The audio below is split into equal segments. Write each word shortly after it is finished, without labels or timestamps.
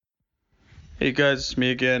Hey guys, it's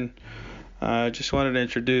me again. I just wanted to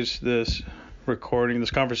introduce this recording,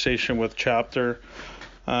 this conversation with Chapter.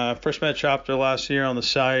 First met Chapter last year on the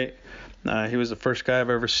site. He was the first guy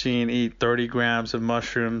I've ever seen eat 30 grams of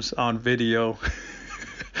mushrooms on video.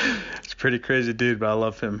 It's a pretty crazy dude, but I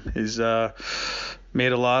love him. He's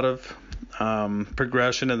made a lot of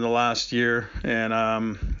progression in the last year, and I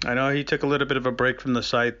know he took a little bit of a break from the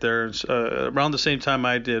site there around the same time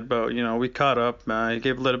I did, but we caught up. He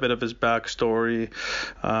gave a little bit of his backstory,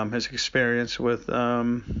 his experience with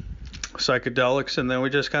psychedelics, and then we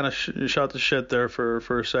just kind of shot the shit there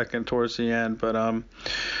for a second towards the end. But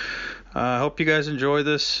I hope you guys enjoy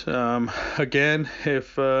this. Again,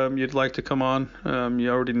 if you'd like to come on, you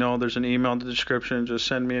already know there's an email in the description. Just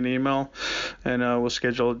send me an email, and we'll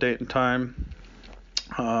schedule a date and time.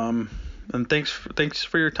 And thanks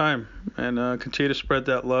for your time, and continue to spread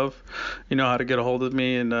that love. You know how to get a hold of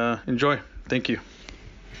me, and enjoy. Thank you.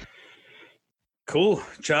 Cool.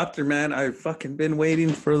 Chapter, man. I've fucking been waiting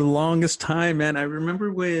for the longest time, man. I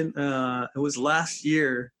remember when it was last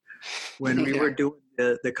year when we were doing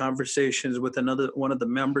the conversations with one of the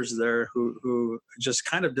members there who just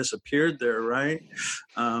kind of disappeared there, right?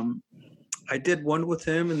 I did one with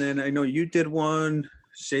him, and then I know you did one.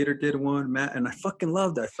 Shader did one, Matt, and I fucking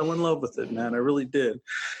loved it. I fell in love with it, man. I really did.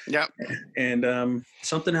 Yep. And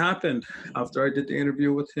something happened after I did the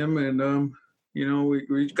interview with him, and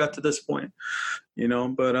we got to this point,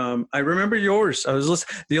 but I remember yours. I was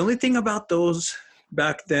listening. The only thing about those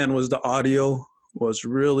back then was the audio was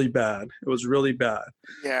really bad. It was really bad.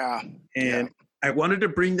 Yeah. And I wanted to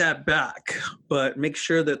bring that back, but make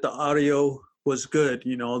sure that the audio was good,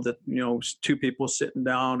 that, two people sitting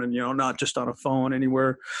down and, not just on a phone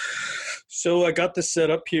anywhere. So I got this set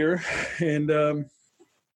up here, and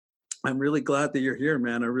I'm really glad that you're here,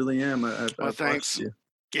 man. I really am. Well, thanks.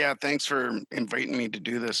 Yeah, thanks for inviting me to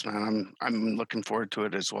do this, man. I'm looking forward to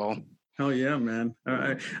it as well. Oh yeah, man.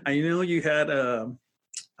 I know you had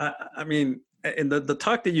in the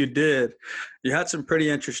talk that you did, you had some pretty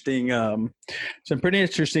interesting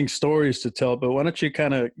stories to tell. But why don't you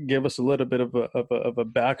kind of give us a little bit of a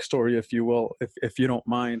backstory, if you will, if you don't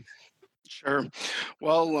mind? Sure.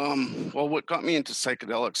 Well, what got me into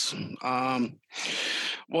psychedelics?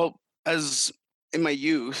 As in my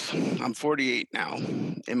youth, I'm 48 now.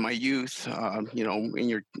 In my youth, in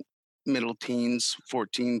your middle teens,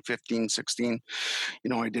 14, 15, 16,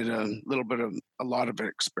 I did a lot of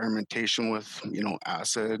experimentation with,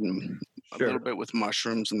 acid and a little bit with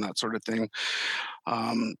mushrooms and that sort of thing.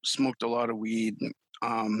 Smoked a lot of weed.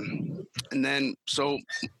 And then, so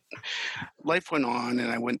life went on,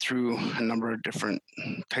 and I went through a number of different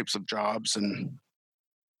types of jobs, and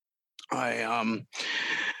I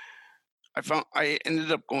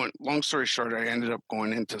ended up going, long story short, I ended up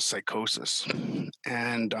going into psychosis.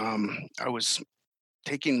 And I was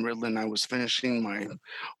taking Ritalin. I was finishing my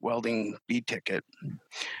welding B ticket,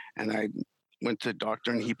 and I went to the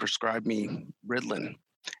doctor, and he prescribed me Ritalin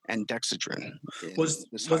and Dexedrine. Was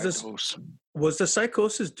the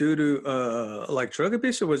psychosis due to like drug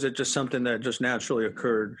abuse, or was it just something that just naturally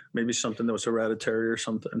occurred? Maybe something that was hereditary or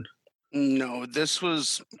something? No, this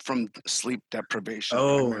was from sleep deprivation,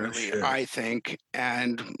 primarily, I think,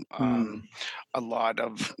 and a lot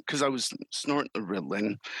of, because I was snorting the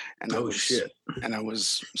Ritalin, and I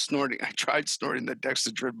was snorting. I tried snorting the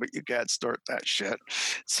Dexedrine, but you can't snort that shit.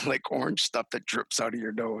 It's like orange stuff that drips out of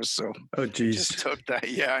your nose. So just took that.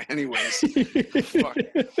 Yeah. Anyways, fuck.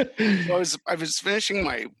 So I was finishing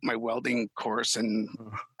my welding course, and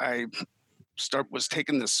I was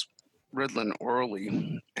taking this Ritalin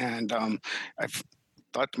orally, and I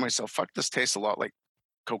thought to myself, fuck, this tastes a lot like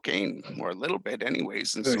cocaine, or a little bit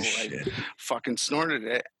anyways. And so I fucking snorted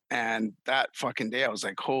it, and that fucking day I was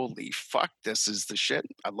like, holy fuck, this is the shit.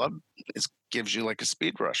 I love it. Gives you like a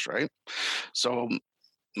speed rush, right? So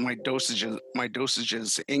my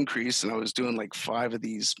dosages increased, and I was doing like 5 of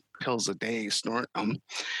these pills a day, snorting them,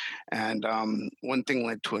 and one thing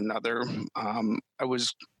led to another. I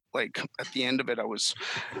was like, at the end of it, I was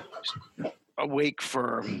awake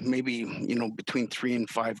for maybe, between 3 and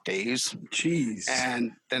 5 days. Jeez.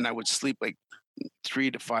 And then I would sleep like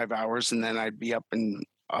 3 to 5 hours, and then I'd be up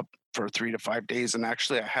for 3 to 5 days. And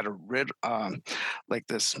actually I had like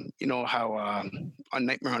this, how on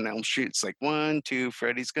Nightmare on Elm Street, it's like 1, 2,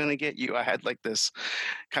 Freddy's gonna get you. I had like this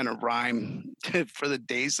kind of rhyme for the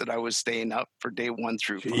days that I was staying up for day 1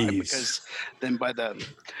 through 5, because then by the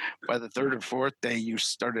 3rd or 4th day, you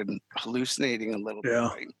started hallucinating a little bit,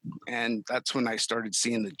 right? And that's when I started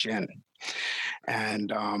seeing the djinn.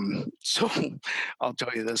 And so I'll tell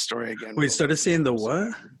you this story again. We started seeing the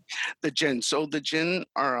what? The jinn. So the jinn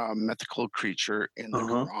are a mythical creature in the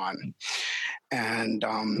Quran. And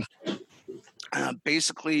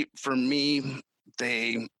basically, for me,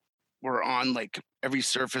 they were on like every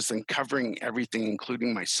surface and covering everything,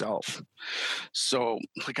 including myself. So,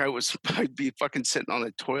 like, I'd be fucking sitting on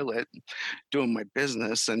the toilet doing my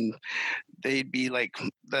business, and they'd be like,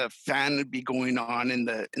 the fan would be going on in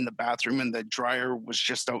the bathroom, and the dryer was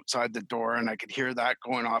just outside the door, and I could hear that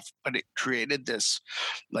going off. But it created this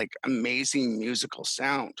like amazing musical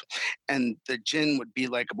sound, and the jinn would be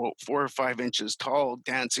like about 4 or 5 inches tall,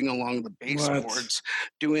 dancing along the baseboards,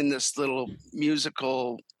 doing this little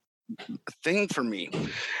musical thing for me.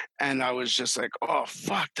 And I was just like, oh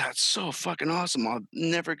fuck, that's so fucking awesome. I'm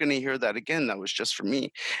never gonna hear that again. That was just for me.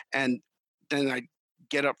 And then I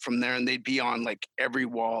get up from there, and they'd be on like every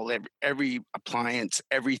wall, every appliance,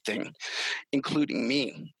 everything, including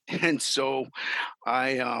me. And so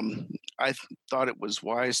I thought it was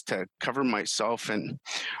wise to cover myself in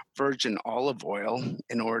virgin olive oil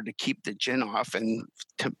in order to keep the gin off, and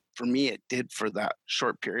for me it did for that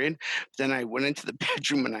short period. Then I went into the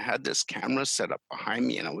bedroom, and I had this camera set up behind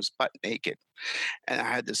me, and I was butt naked, and I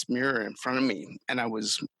had this mirror in front of me, and I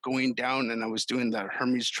was going down, and I was doing the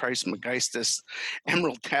Hermes Trismegistus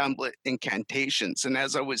Emerald Tablet incantations. And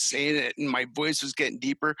as I was saying it, and my voice was getting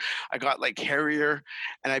deeper, I got like hairier,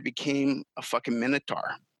 and I became a fucking minotaur.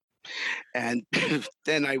 And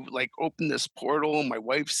then I like opened this portal. My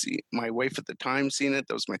wife at the time seen it.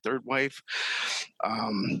 That was my third wife.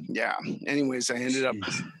 Yeah. Anyways, I ended up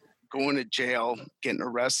going to jail, getting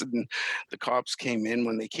arrested, and the cops came in.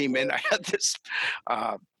 When they came in, I had this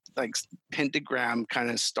like pentagram kind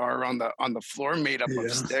of star on the floor made up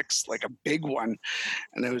of sticks, like a big one.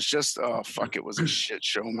 And it was just, oh fuck, it was a shit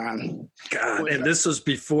show, man. God, and this was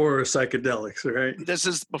before psychedelics, right? This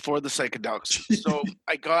is before the psychedelics. So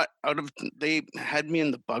I got out of, they had me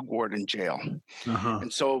in the bug ward in jail.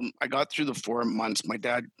 And so I got through the 4 months. My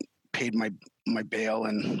dad paid my bail,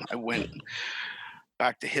 and I went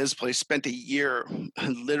back to his place, spent a year.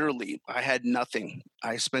 Literally, I had nothing.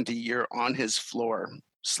 I spent a year on his floor,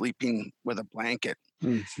 sleeping with a blanket.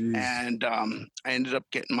 And I ended up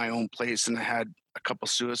getting my own place, and I had a couple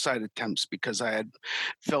suicide attempts because I had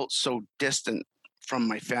felt so distant from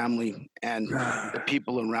my family and the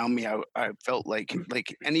people around me. I felt like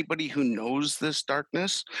anybody who knows this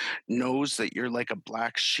darkness knows that you're like a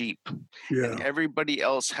black sheep. And everybody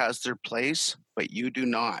else has their place, but you do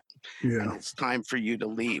not. And it's time for you to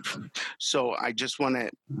leave. So I just want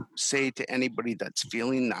to say to anybody that's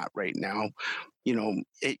feeling that right now, you know,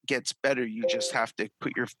 it gets better. You just have to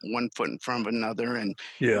put your one foot in front of another and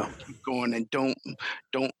keep going, and don't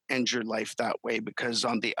end your life that way, because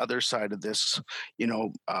on the other side of this, you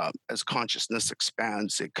know, as consciousness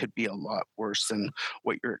expands, it could be a lot worse than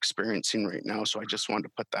what you're experiencing right now. So I just wanted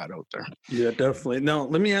to put that out there. Yeah, definitely. Now,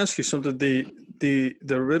 let me ask you something. The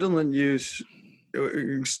Ritalin use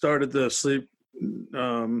started the sleep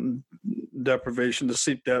deprivation, the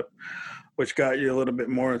sleep dep, which got you a little bit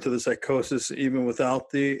more into the psychosis, even without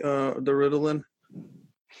the Ritalin?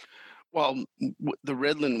 Well, the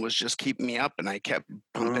Ritalin was just keeping me up, and I kept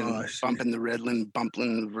bumping the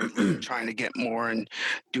Ritalin, trying to get more and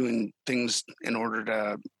doing things in order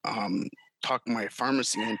to talk my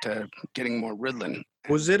pharmacy into getting more Ritalin.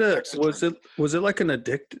 Was it like an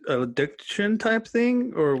addiction type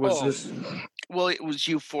thing, or was this? Well, it was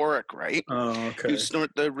euphoric, right? Oh, okay. You snort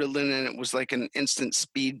the Ritalin, and it was like an instant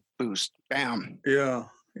speed boost. Bam. Yeah.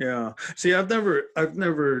 See, I've never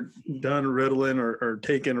done Ritalin or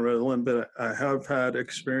taken Ritalin, but I have had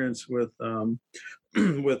experience with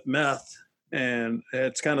with meth, and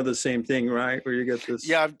it's kind of the same thing, right? Where you get this.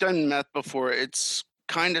 Yeah, I've done meth before. It's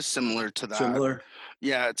kind of similar to that. Similar.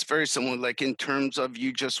 Yeah, it's very similar. Like in terms of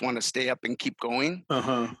you just want to stay up and keep going.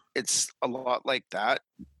 It's a lot like that.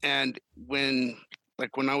 And when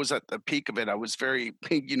I was at the peak of it, I was very,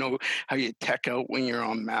 you know, how you tech out when you're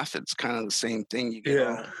on meth. It's kind of the same thing. You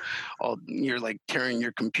get all you're like tearing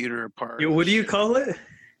your computer apart. What do you call it?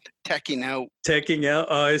 Teching out. Teching out.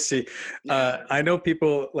 Oh, I see. Yeah. I know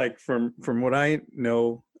people like from what I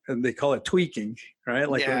know, and they call it tweaking, right?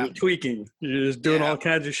 Like when you're tweaking, you're just doing all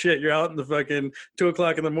kinds of shit. You're out in the fucking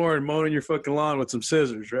 2:00 in the morning mowing your fucking lawn with some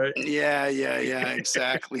scissors, right? Yeah,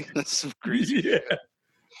 exactly. That's so crazy. Yeah.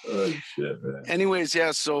 Oh shit, man. Anyways,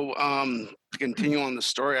 so to continue on the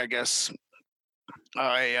story, I guess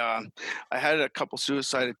I had a couple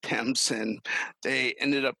suicide attempts, and they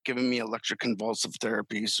ended up giving me electroconvulsive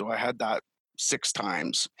therapy. So I had that 6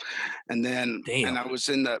 times. And then, and I was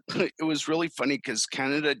it was really funny because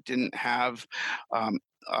Canada didn't have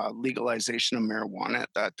legalization of marijuana at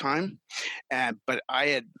that time. But I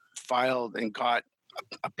had filed and got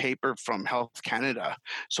a paper from Health Canada,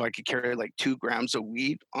 so I could carry like 2 grams of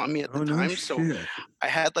weed on me at the time. So I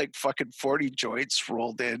had like fucking 40 joints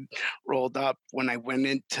rolled up when I went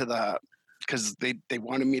into the, because they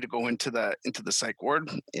wanted me to go into the psych ward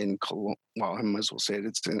in Kelowna. Well, I might as well say it.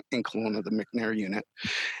 It's in Kelowna, the McNair unit,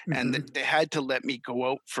 and they had to let me go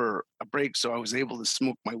out for a break, so I was able to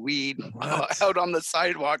smoke my weed out on the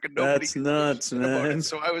sidewalk, and nobody. That's nuts, man.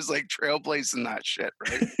 So I was like trailblazing that shit,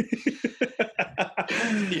 right?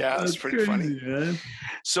 Yeah, it's pretty funny. Man.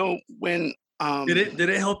 So when did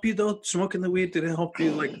it help you though? Smoking the weed, did it help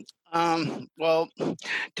you? Like, well,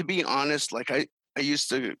 to be honest, like I used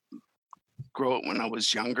to grow it when I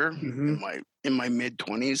was younger, in my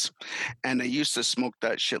mid-20s, and I used to smoke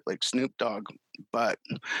that shit like Snoop Dogg. But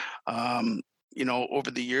you know,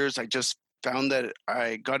 over the years, I just found that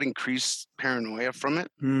I got increased paranoia from it,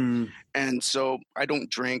 and so I don't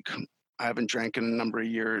drink. I haven't drank in a number of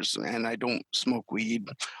years, and I don't smoke weed.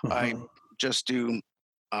 I just do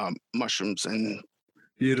mushrooms and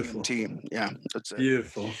tea. Yeah, that's it.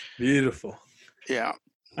 Beautiful. Yeah.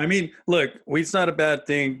 I mean, look, weed's not a bad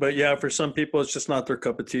thing, but yeah, for some people, it's just not their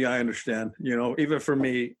cup of tea. I understand. You know, even for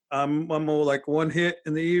me, I'm more like one hit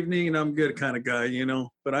in the evening and I'm good kind of guy, you know,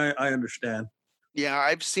 but I understand. Yeah,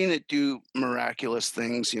 I've seen it do miraculous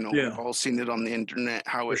things. You know, we've all seen it on the internet,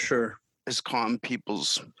 how it has calmed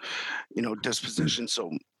people's, you know, disposition.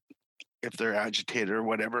 So if they're agitated or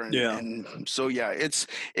whatever. And so, yeah,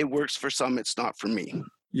 it works for some. It's not for me.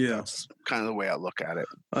 Yeah. That's kind of the way I look at it.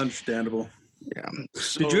 Understandable. Yeah.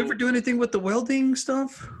 So, did you ever do anything with the welding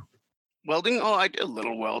stuff? Welding? Oh, I did a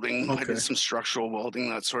little welding. I did some structural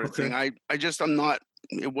welding, that sort of thing. I'm not,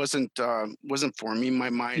 it wasn't for me.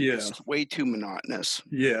 My mind is way too monotonous.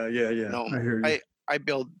 Yeah. You know, I hear you. I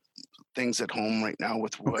build things at home right now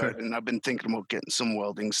with wood, and I've been thinking about getting some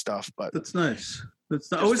welding stuff, but that's nice.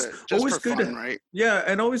 That's always good fun, right? Yeah,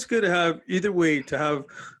 and always good to have either way to have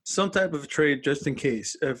some type of trade just in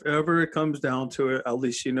case. If ever it comes down to it, at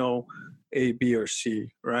least you know A, B, or C,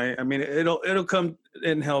 right? I mean, it'll come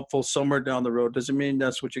in helpful somewhere down the road. Doesn't mean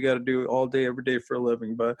that's what you got to do all day, every day for a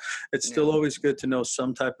living, but it's still always good to know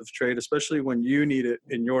some type of trade, especially when you need it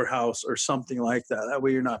in your house or something like that. That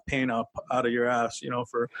way you're not paying up out of your ass, you know,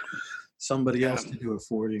 for somebody else to do it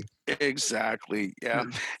for you. Exactly. Yeah.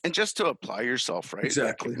 And just to apply yourself, right?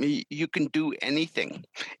 Exactly. Like, you can do anything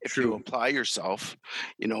if you apply yourself.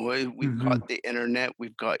 You know, we've got the internet,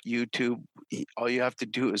 we've got YouTube. All you have to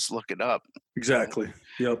do is look it up. Exactly.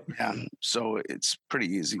 Yep. Yeah. So it's pretty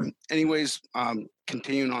easy. Anyways,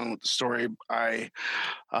 continuing on with the story, I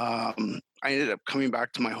ended up coming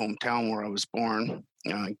back to my hometown where I was born.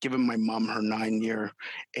 Giving my mom her 9-year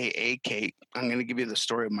AA cake. I'm going to give you the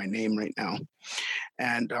story of my name right now.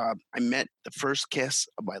 And I met the first kiss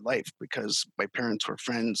of my life because my parents were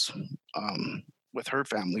friends with her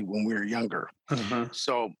family when we were younger.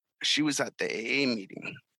 So she was at the AA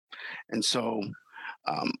meeting. And so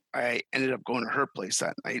I ended up going to her place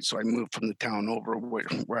that night. So I moved from the town over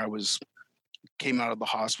where I came out of the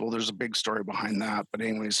hospital. There's a big story behind that. But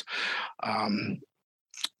anyways,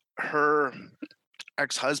 her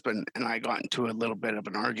ex-husband and I got into a little bit of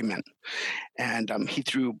an argument, and he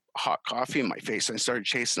threw hot coffee in my face. I started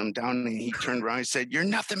chasing him down, and he turned around and said, "You're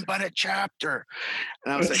nothing but a chapter."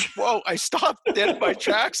 And I was like, whoa, I stopped dead in my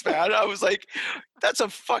tracks, man. I was like, that's a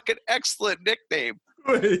fucking excellent nickname.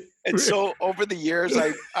 And so over the years,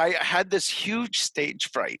 I had this huge stage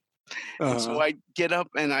fright. And so I get up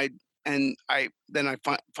and I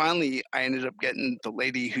finally ended up getting the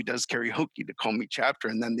lady who does karaoke to call me Chapter,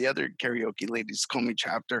 and then the other karaoke ladies call me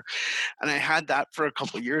Chapter, and I had that for a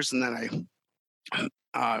couple of years, and then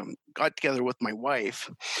I got together with my wife,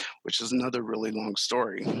 which is another really long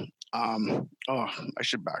story. I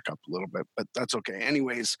should back up a little bit, but that's okay.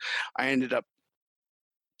 Anyways, I ended up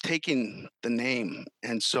taking the name,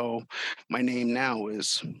 and so my name now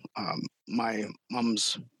is my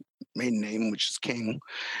mom's maiden name, which is King,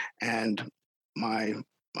 and my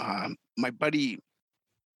buddy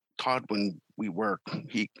Todd, when we work,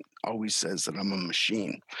 he always says that I'm a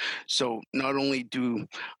machine. So not only do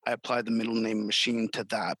I apply the middle name Machine to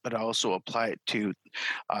that, but I also apply it to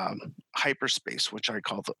hyperspace, which I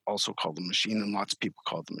also call the Machine, and lots of people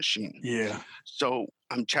call the Machine. Yeah. So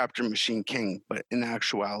I'm Chapter Machine King, but in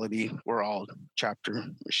actuality, we're all Chapter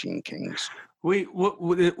Machine Kings. Wait, what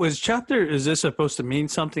was Chapter? Is this supposed to mean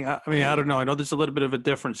something? I mean, I don't know. I know there's a little bit of a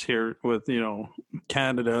difference here with, you know,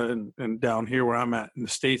 Canada and down here where I'm at in the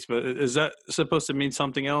States, but is that supposed to mean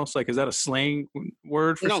something else? Like, is that a slang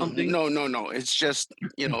word for something? No. It's just,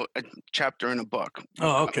 you know, a chapter in a book.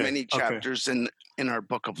 Oh, okay. Many chapters in our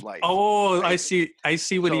book of life. Oh, right? I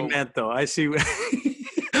see what he meant, though. I see.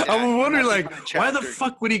 I'm wondering, like, why the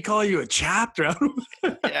fuck would he call you a chapter?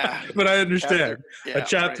 Yeah. But I understand. A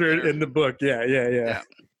chapter right in the book. Yeah.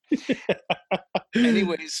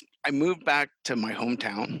 Anyways, I moved back to my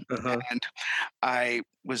hometown, and I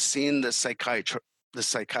was seeing the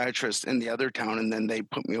psychiatrist in the other town, and then they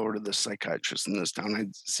put me over to the psychiatrist in this town.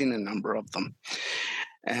 I'd seen a number of them,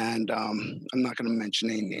 and I'm not going to mention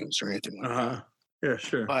any names or anything like that. Yeah,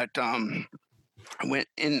 sure. But I went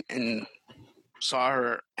in and saw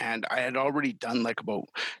her, and I had already done like about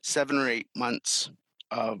 7 or 8 months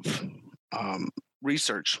of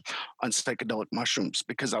research on psychedelic mushrooms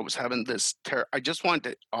because I was having this I just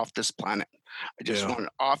wanted it off this planet. I just wanted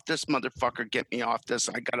off this motherfucker, get me off this.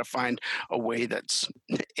 I got to find a way that's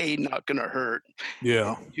A, not going to hurt.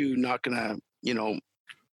 Yeah. You not going to,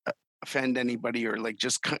 offend anybody or like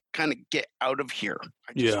just kind of get out of here.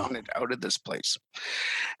 I just wanted out of this place.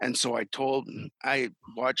 And so I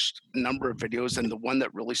watched a number of videos, and the one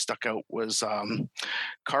that really stuck out was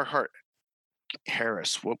Carhart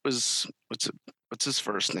Harris. What's his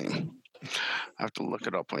first name? I have to look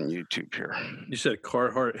it up on YouTube here. You said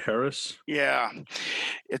Carhart Harris? Yeah.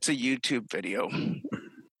 It's a YouTube video.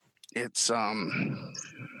 It's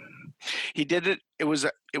he did it. It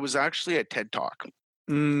was actually a TED Talk.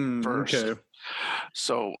 First. Okay.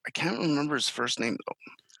 So I can't remember his first name though.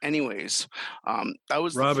 Anyways, that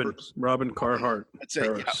was Robin Carhart. That's it.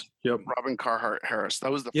 Harris. Yeah. Yep. Robin Carhart Harris.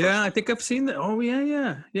 That was the first I think I've seen that. Oh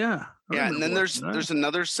yeah. Yeah, and then there's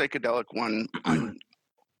another psychedelic one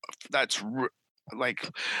that's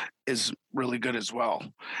is really good as well.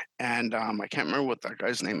 And I can't remember what that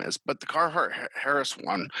guy's name is, but the Carhart Harris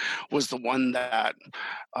one was the one that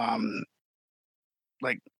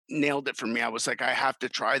nailed it for me. I was like, I have to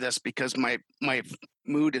try this because my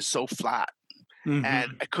mood is so flat,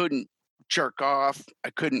 and I couldn't jerk off. I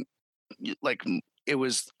couldn't I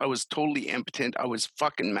was totally impotent. I was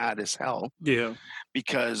fucking mad as hell. Yeah.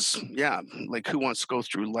 Because who wants to go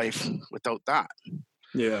through life without that?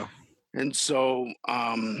 Yeah. And so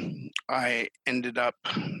I ended up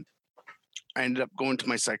going to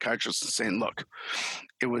my psychiatrist and saying, look,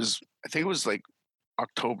 I think it was like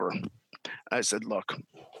October. I said, look,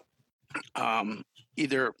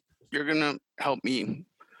 either you're going to help me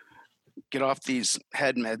get off these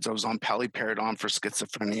head meds. I was on paliperidone for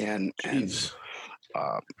schizophrenia and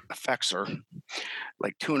Effexor,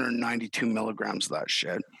 like 292 milligrams of that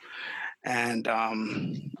shit. And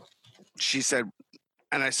she said,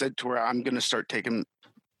 and I said to her, I'm going to start taking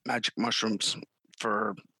magic mushrooms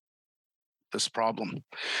for this problem.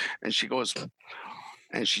 And she goes,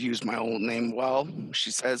 and she used my old name. Well,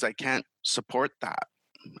 she says, I can't support that.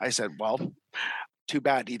 I said, well, too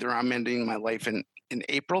bad. Either I'm ending my life in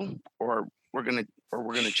April or we're going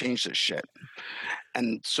to change this shit.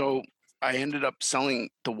 And so I ended up selling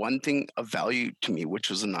the one thing of value to me, which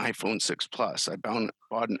was an iPhone 6 Plus. I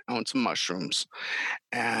bought an ounce of mushrooms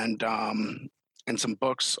and some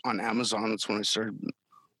books on Amazon. That's when I started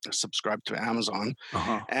subscribe to Amazon.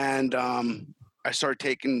 And I started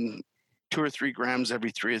taking 2 or 3 grams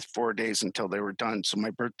every 3 or 4 days until they were done. So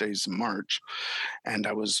my birthday's in March, and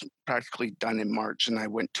I was practically done in March. And I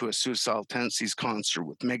went to a Suicidal Tendencies concert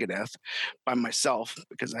with Megadeth by myself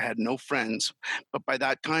because I had no friends. But by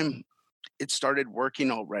that time, it started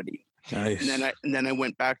working already. Nice. And then I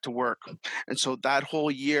went back to work. And so that whole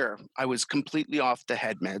year I was completely off the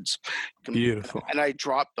head meds. Beautiful. And I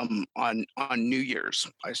dropped them on New Year's.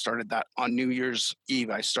 I started that on New Year's Eve.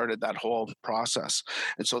 I started that whole process.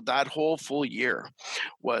 And so that whole full year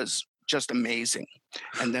was just amazing.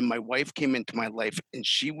 And then my wife came into my life, and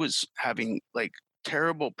she was having like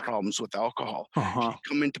terrible problems with alcohol. She'd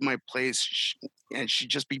come into my place and she'd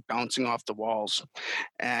just be bouncing off the walls.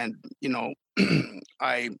 And,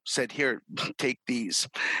 I said, here, take these.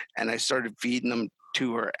 And I started feeding them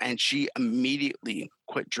to her, and she immediately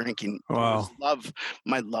quit drinking. Wow.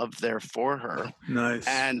 My love there for her. Nice.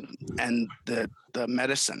 And the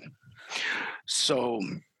medicine. So,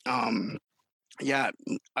 I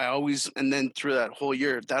always, and then through that whole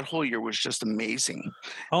year was just amazing.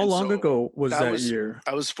 How long ago was that year?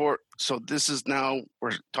 So this is now,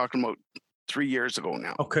 we're talking about 3 years ago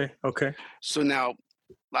now. Okay. So now,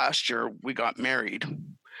 last year we got married.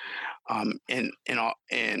 And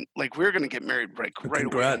like we were gonna get married right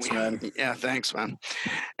Congrats, away. Man. Yeah, thanks, man.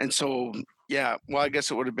 And so well, I guess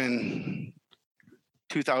it would have been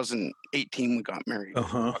 2018 we got married.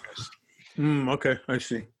 Okay, I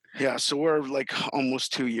see. Yeah, so we're like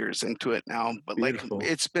almost 2 years into it now. But Beautiful. Like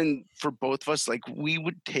it's been for both of us, like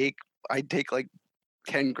I'd take like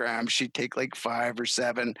 10 grams. She'd take like 5 or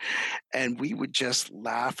 7, and we would just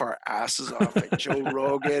laugh our asses off at Joe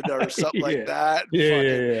Rogan or something like that.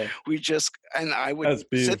 Yeah. We just, and I would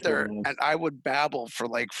sit there and I would babble for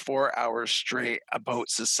like 4 hours straight about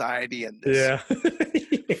society and this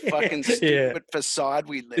fucking stupid facade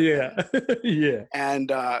we live in. Yeah.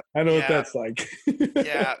 And I know what that's like.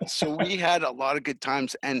 Yeah. So we had a lot of good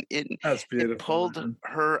times, and it pulled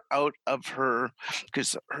her out of her,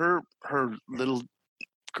 because her little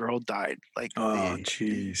girl died like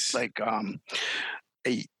 2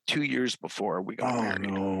 years before we got married.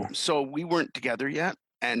 No. So we weren't together yet,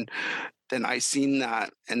 and then I seen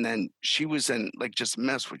that, and then she was in like just a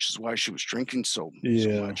mess, which is why she was drinking so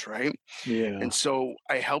much, right? Yeah. And so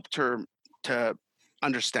I helped her to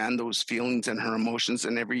understand those feelings and her emotions,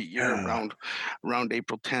 and every year around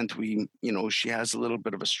April 10th, we, she has a little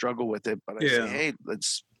bit of a struggle with it, but I say, hey,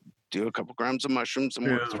 let's do a couple grams of mushrooms and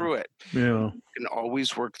work through it. You can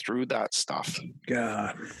always work through that stuff.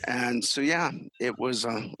 God. And so it was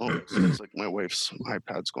it's like my wife's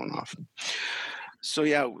iPad's going off. So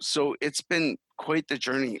so it's been quite the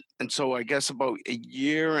journey. And so I guess about a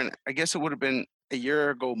year, and I guess it would have been a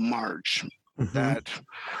year ago March, that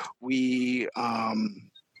we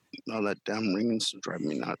that damn ringing's driving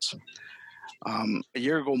me nuts. A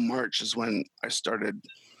year ago March is when I started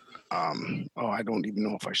I don't even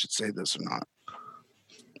know if I should say this or not.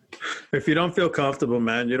 If you don't feel comfortable,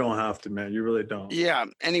 man, you don't have to, man. You really don't. Yeah.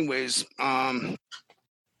 Anyways, I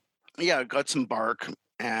got some bark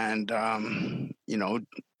and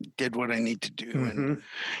did what I need to do, and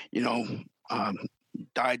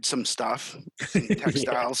dyed some stuff, some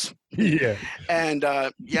textiles. And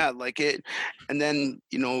like it, and then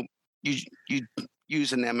you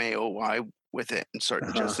use an MAOI with it and start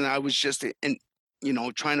adjusting. I was just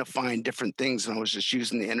trying to find different things, and I was just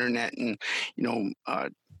using the internet and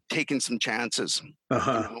taking some chances.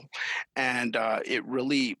 And it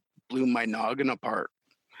really blew my noggin apart.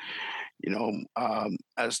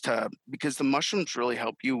 Because the mushrooms really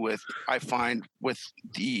help you with, I find, with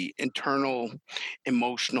the internal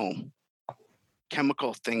emotional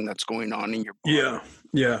chemical thing that's going on in your body.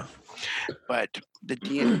 Yeah. But the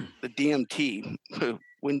DMT,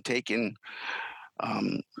 when taken,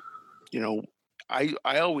 I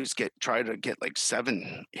always try to get like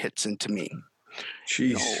 7 hits into me.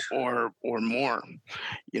 Jeez. Or more,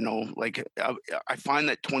 like I find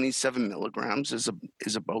that 27 milligrams is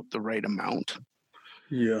about the right amount.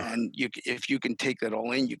 Yeah. And if you can take that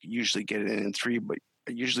all in, you can usually get it in 3, but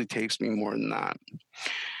it usually takes me more than that.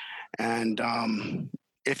 And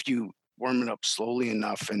if you warm it up slowly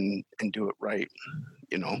enough and do it right,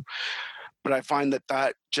 but I find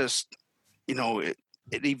that just,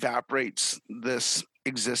 it evaporates this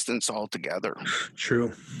existence altogether.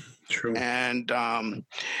 True. And, I've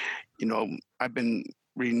been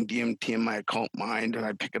reading DMT in my occult mind, and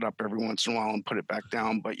I pick it up every once in a while and put it back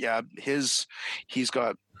down. But yeah, he's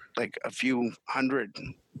got like a few hundred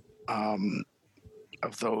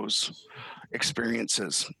of those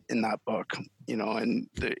experiences in that book, and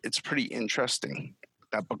it's pretty interesting.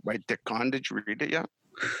 That book by Dick Kahn, did you read it yet?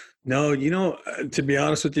 No, to be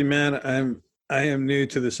honest with you, man, I am new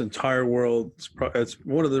to this entire world. It's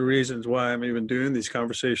one of the reasons why I'm even doing these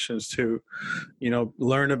conversations to,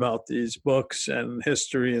 learn about these books and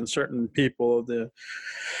history and certain people of the,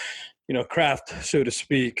 craft, so to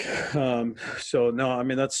speak. So no, I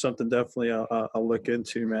mean, that's something definitely I'll look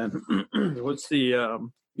into, man. What's the,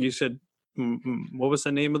 you said, what was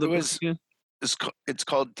the name of the book again? It's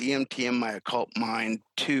called DMT in My Occult Mind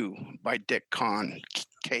 2 by Dick Kahn.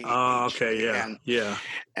 Okay, yeah.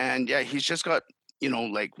 And he's just got,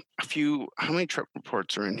 like a few, how many trip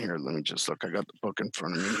reports are in here? Let me just look. I got the book in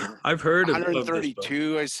front of me here. I've heard of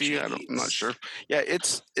 132, I see. I'm not sure. Yeah,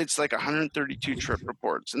 it's like 132 trip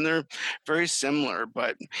reports, and they're very similar,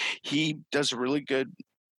 but he does really good.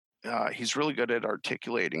 He's really good at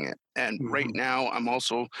articulating it. And right now I've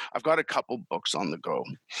got a couple books on the go.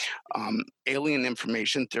 Alien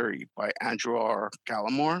Information Theory by Andrew R.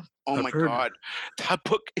 Gallimore. Oh my God. That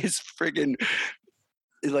book is friggin'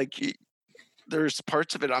 like, there's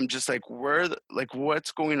parts of it I'm just like,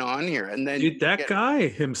 what's going on here? And then that guy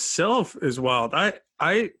himself is wild.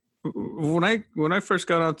 When I first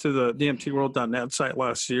got onto the DMTworld.net site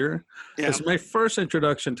last year, it's my first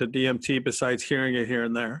introduction to DMT besides hearing it here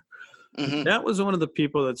and there. That was one of the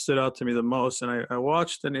people that stood out to me the most. And I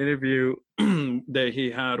watched an interview that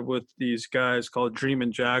he had with these guys called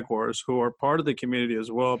Dreamin' Jaguars, who are part of the community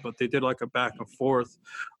as well, but they did like a back and forth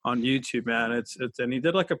on YouTube, man. And he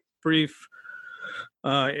did like a brief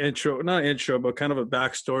not intro, but kind of a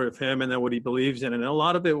backstory of him and then what he believes in. And a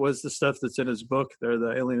lot of it was the stuff that's in his book there,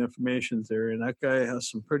 the alien information theory. And that guy has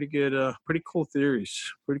some pretty good, pretty cool theories.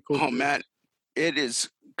 Pretty cool. Oh, man, it is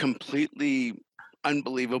completely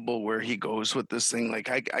unbelievable where he goes with this thing. Like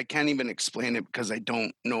I can't even explain it because I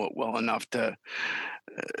don't know it well enough to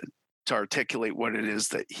articulate what it is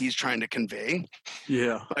that he's trying to convey.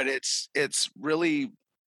 Yeah. But it's really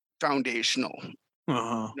foundational.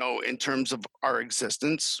 In terms of our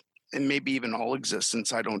existence and maybe even all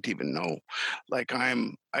existence. I don't even know. Like I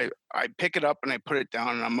pick it up and I put it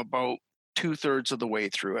down and I'm about 2/3 of the way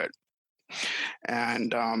through it.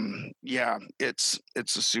 And it's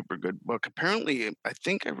a super good book. Apparently, I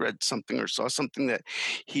think I read something or saw something that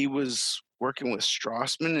he was working with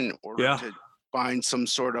Strassman in order to find some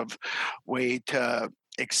sort of way to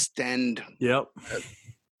extend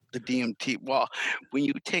the DMT. Well, when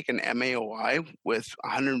you take an MAOI with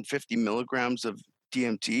 150 milligrams of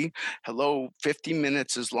DMT, 50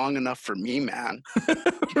 minutes is long enough for me, man.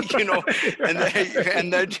 and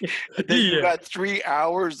then you got 3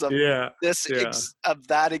 hours of of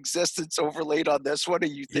that existence overlaid on this one,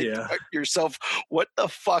 and you think to yourself, what the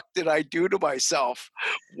fuck did I do to myself?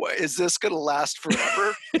 Is this gonna last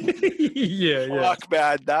forever? Fuck,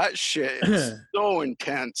 man, that shit is so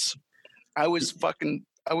intense. I was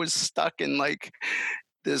stuck in like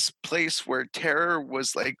this place where terror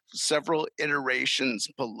was like several iterations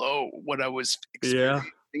below what I was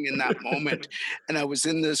experiencing in that moment. And I was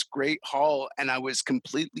in this great hall and I was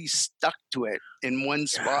completely stuck to it in one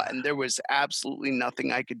spot. And there was absolutely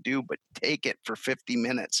nothing I could do but take it for 50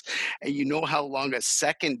 minutes. And you know how long a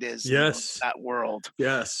second is in that world.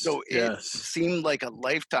 So it seemed like a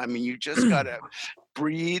lifetime, and you just got to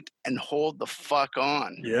breathe and hold the fuck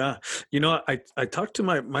on. I talked to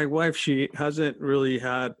my wife. She hasn't really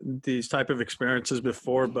had these type of experiences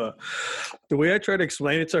before, but the way I try to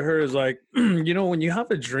explain it to her is like, when you have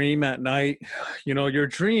a dream at night, your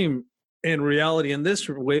dream in reality, in this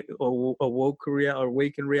awakened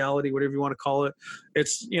reality, whatever you want to call it,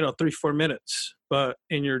 it's 3-4 minutes, but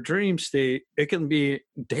in your dream state it can be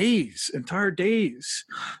days, entire days.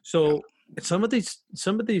 So some of these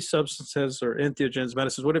substances or entheogens,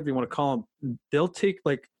 medicines, whatever you want to call them, they'll take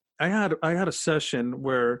like, I had a session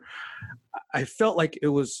where I felt like it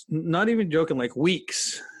was, not even joking, like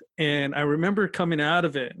weeks. And I remember coming out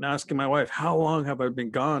of it and asking my wife, how long have I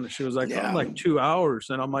been gone? And she was like, like 2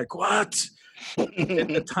 hours. And I'm like, what? At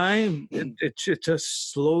the time, it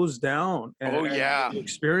just slows down. And, and you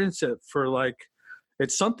experience it for like,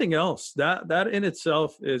 it's something else. That in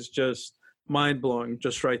itself is just mind-blowing,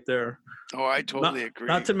 just right there. Oh, I totally agree.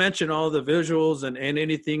 Not to mention all the visuals and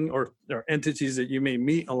anything or entities that you may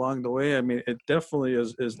meet along the way. I mean, it definitely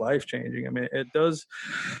is life-changing. I mean, it does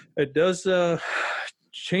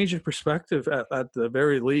change your perspective at the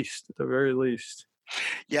very least.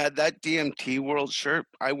 Yeah, that DMT World shirt,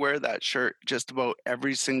 I wear that shirt just about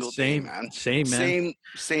every single day, man. Same, man.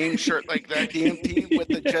 Same shirt, like that DMT with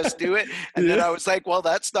the Just Do It. And then I was like, well,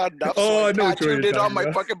 that's not enough. So I tattooed it on my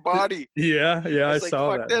fucking body. I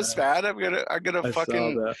saw that. Fuck this, man. I'm gonna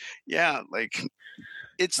fucking, like,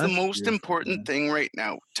 it's the most important thing right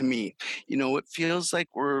now to me. It feels like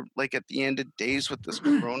we're like at the end of days with this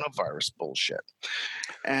coronavirus bullshit.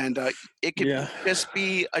 And it could just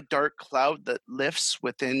be a dark cloud that lifts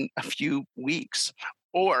within a few weeks.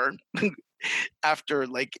 Or after,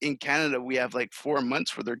 like in Canada, we have like 4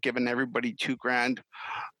 months where they're giving everybody $2,000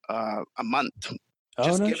 a month.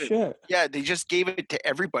 Shit. Yeah, they just gave it to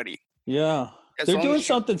everybody. Yeah. They're doing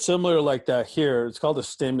something similar like that here. It's called a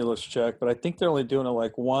stimulus check, but I think they're only doing it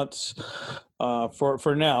like once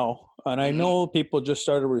for now. And I know people just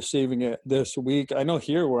started receiving it this week. I know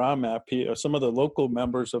here where I'm at, some of the local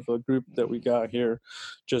members of a group that we got here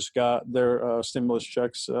just got their stimulus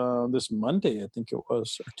checks this Monday, I think it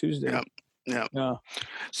was, or Tuesday. Yeah.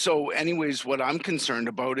 So anyways, what I'm concerned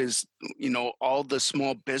about is, all the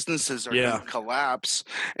small businesses are going to collapse.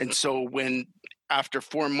 And so after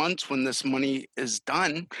 4 months, when this money is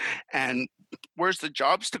done, and where's the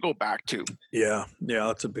jobs to go back to? Yeah,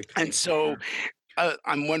 that's a big thing. And so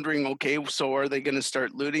I'm wondering, okay, so are they going to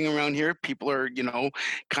start looting around here? People are,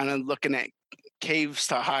 kind of looking at caves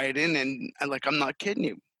to hide in, and like, I'm not kidding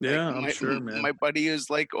you. Yeah, I'm sure, man. My buddy is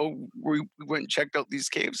like, oh, we went and checked out these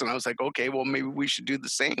caves. And I was like, okay, well, maybe we should do the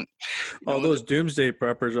same. All those doomsday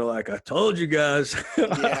preppers are like, I told you guys.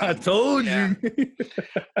 I told you.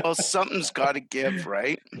 Well, something's got to give,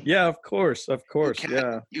 right? Yeah, of course.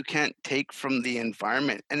 You can't take from the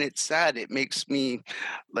environment. And it's sad. It makes me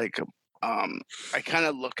like, I kind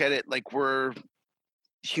of look at it like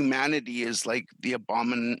humanity is like the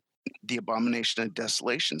the abomination of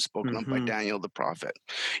desolation spoken of by Daniel the prophet.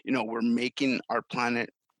 We're making our planet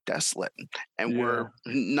desolate, and we're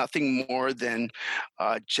nothing more than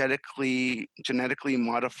genetically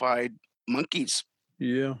modified monkeys.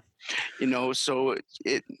 Yeah. So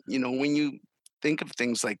when you think of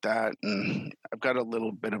things like that, and I've got a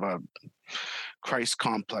little bit of a Christ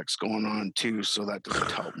complex going on too, so that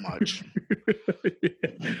doesn't help much.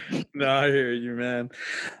 No, I hear you, man.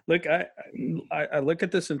 Look, I look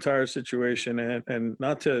at this entire situation, and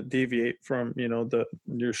not to deviate from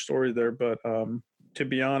your story there, but to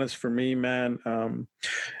be honest, for me, man,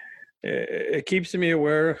 it keeps me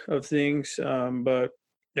aware of things, but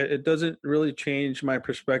it doesn't really change my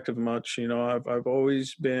perspective much. I've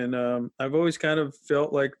always been, I've always kind of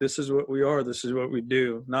felt like this is what we are, this is what we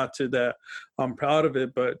do. Not to that I'm proud of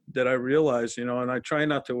it, but that I realize, and I try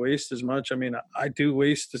not to waste as much. I mean, I do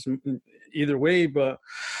waste either way, but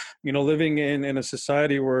living in a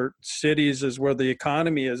society where cities is where the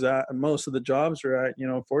economy is at and most of the jobs are at,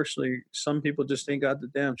 unfortunately, some people just ain't got the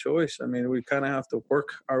damn choice. I mean, we kind of have to work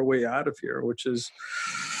our way out of here, which is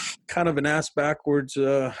kind of an ass backwards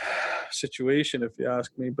situation, if you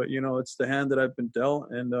ask me. But it's the hand that I've been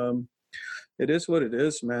dealt, and it is what it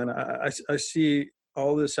is, man. I see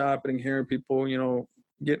all this happening here, people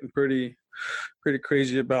getting pretty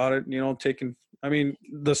crazy about it, taking, I mean,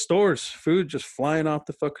 the stores, food just flying off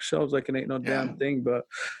the fucking shelves like it ain't no damn thing. But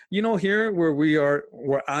here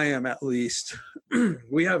where I am, at least,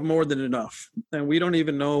 we have more than enough, and we don't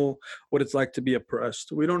even know what it's like to be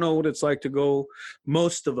oppressed. We don't know what it's like to go,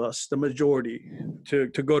 most of us, the majority, to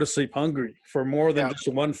go to sleep hungry for more than just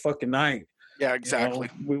one fucking night. Yeah, exactly.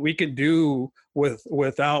 We can do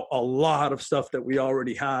without a lot of stuff that we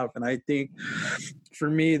already have. And I think for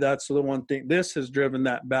me, that's the one thing this has driven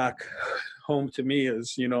that back home to me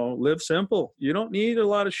is, live simple. You don't need a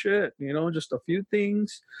lot of shit, just a few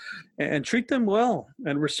things, and treat them well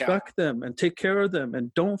and respect them and take care of them,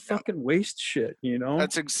 and don't fucking waste shit,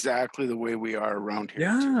 That's exactly the way we are around here.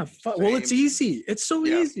 Yeah. Well, it's easy. It's so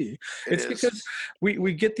easy. It's because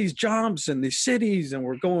we get these jobs in these cities, and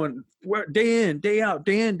we're going day in, day out.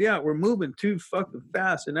 We're moving too fucking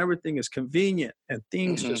fast, and everything is convenient, and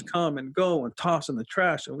things just come and go and toss in the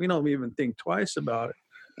trash, and we don't even think twice about it.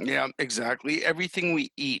 Yeah, exactly. Everything we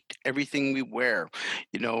eat, everything we wear,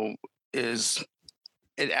 it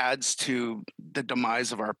adds to the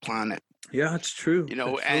demise of our planet. Yeah, it's true.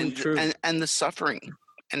 It's true. And the suffering.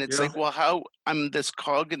 And it's like, well, how I'm this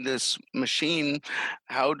cog in this machine,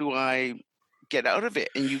 how do I get out of it?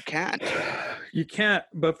 And you can't. You can't.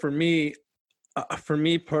 But for me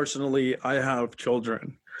personally, I have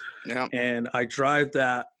children. Yeah. And I drive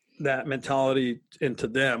that mentality into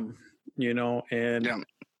them, and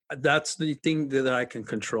that's the thing that I can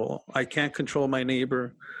control. I can't control my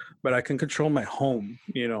neighbor, but I can control my home,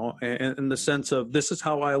 and in the sense of, this is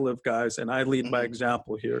how I live, guys, and I lead by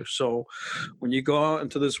example here. So when you go out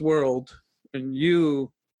into this world and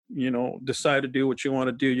you decide to do what you want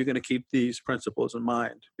to do, you're going to keep these principles in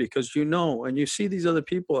mind, because and you see these other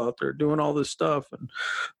people out there doing all this stuff and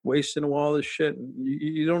wasting all this shit, and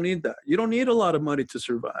you don't need that. You don't need a lot of money to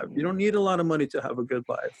survive. You don't need a lot of money to have a good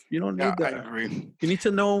life. You don't need that. I agree. You need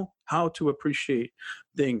to know how to appreciate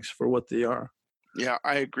things for what they are. Yeah,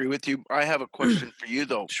 I agree with you. I have a question for you,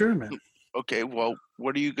 though. Sure, man. Okay, well,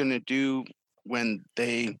 what are you going to do when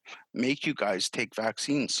they make you guys take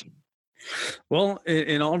vaccines? Well,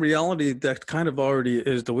 in all reality, that kind of already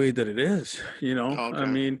is the way that it is, Okay. I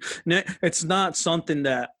mean, it's not something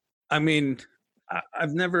that,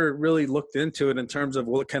 I've never really looked into it in terms of,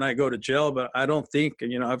 well, can I go to jail? But I don't think,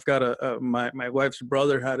 I've got my wife's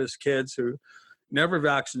brother had his kids who never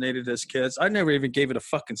vaccinated his kids. I never even gave it a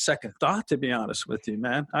fucking second thought, to be honest with you,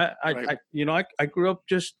 man. I grew up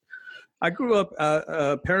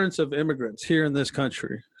parents of immigrants here in this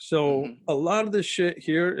country. So a lot of this shit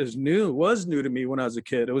here was new to me when I was a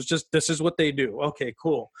kid. It was just, this is what they do. Okay,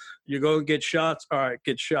 cool. You go get shots. All right,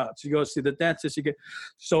 get shots. You go see the dentist.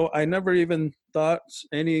 So I never even I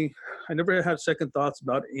never had second thoughts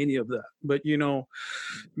about any of that. But,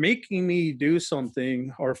 making me do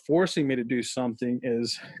something or forcing me to do something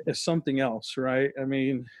is something else, right? I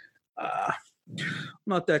mean, I'm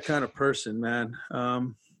not that kind of person, man.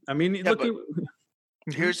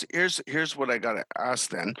 Here's what I gotta ask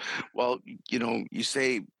then. Well, you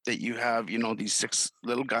say that you have these 6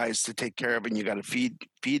 little guys to take care of, and you got to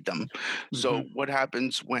feed them. So what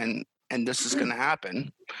happens when, and this is going to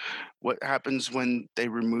happen, what happens when they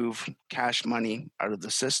remove cash money out of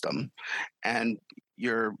the system, and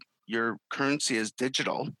your currency is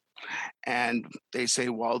digital, and they say,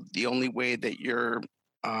 well, the only way that you're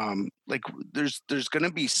like there's going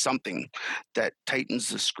to be something that tightens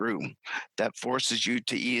the screw that forces you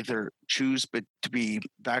to either choose but to be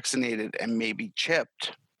vaccinated and maybe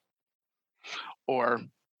chipped, or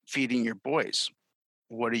feeding your boys.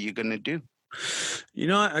 What are you going to do?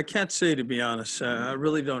 I can't say, to be honest. I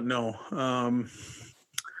really don't know.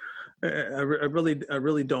 I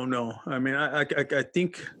really don't know. I mean, I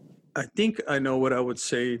think I know what I would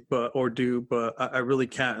say, but I really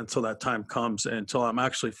can't until that time comes, and until I'm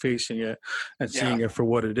actually facing it and seeing it for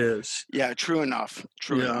what it is. Yeah, true enough.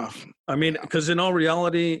 True enough. I mean, because in all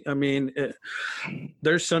reality, I mean,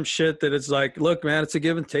 there's some shit that it's like, look, man, it's a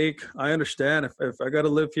give and take. I understand. If I got to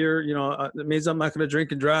live here, it means I'm not going to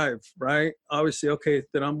drink and drive, right? Obviously, okay,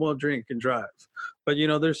 then I'm going to drink and drive. But,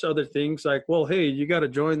 there's other things like, well, hey, you got to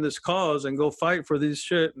join this cause and go fight for these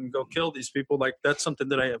shit and go kill these people. Like, that's something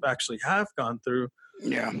that I have gone through.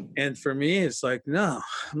 Yeah. And for me, it's like, no,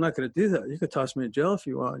 I'm not going to do that. You could toss me in jail if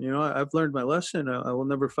you want. I've learned my lesson. I will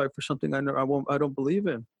never fight for something I don't believe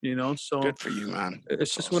in. So good for you, man.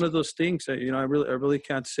 It's just awesome. One of those things that I really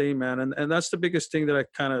can't say, man. And that's the biggest thing that I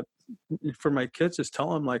kind of, for my kids, is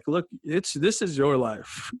tell them, like, look, this is your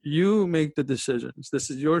life. You make the decisions. This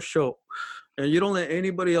is your show, and you don't let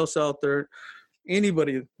anybody else out there,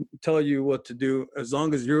 anybody, tell you what to do, as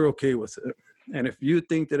long as you're okay with it. And if you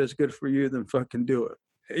think that it's good for you, then fucking do it.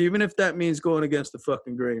 Even if that means going against the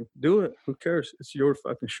fucking grain, do it. Who cares? It's your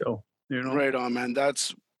fucking show. Right on, man.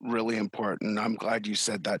 That's really important. I'm glad you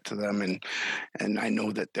said that to them, and I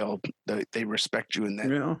know that they respect you, and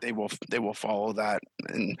that they will follow that.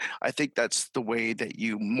 And I think that's the way that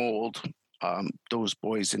you mold those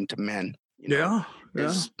boys into men.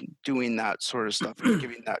 Is doing that sort of stuff and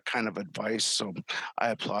giving that kind of advice. So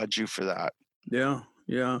I applaud you for that. Yeah.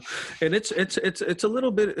 Yeah. And it's a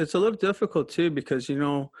little difficult too, because,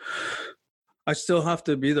 I still have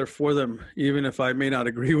to be there for them, even if I may not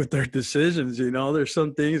agree with their decisions. There's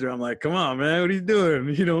some things where I'm like, come on, man, what are you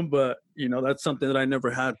doing? But, that's something that I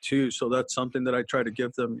never had too. So that's something that I try to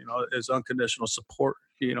give them, is unconditional support,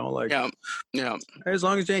 like, yeah. As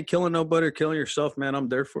long as you ain't killing nobody or killing yourself, man, I'm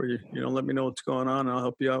there for you. Let me know what's going on, and I'll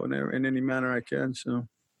help you out in any manner I can. So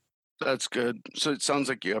that's good. So it sounds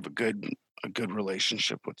like you have a good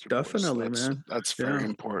relationship with your definitely boys. Man, that's very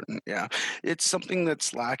important. Yeah, it's something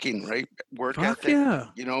that's lacking, right? Work ethic. Yeah.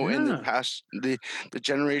 In the past, the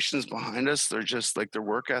generations behind us, they're just like, their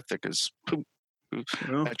work ethic is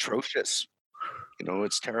atrocious.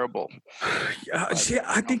 It's terrible. Yeah, see,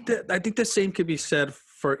 I think the same could be said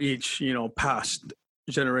for each past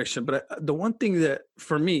generation. But the one thing that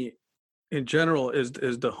for me, in general, is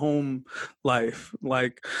the home life,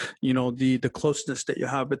 like, the closeness that you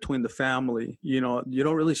have between the family. You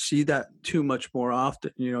don't really see that too much more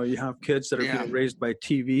often. You have kids that are being raised by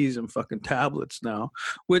TVs and fucking tablets now,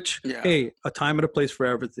 which, hey, a time and a place for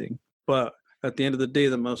everything. But at the end of the day,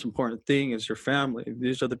 the most important thing is your family.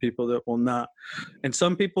 These are the people that will not, and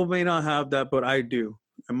some people may not have that, but I do,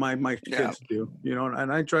 and my kids do.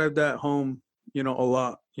 And I drive that home, a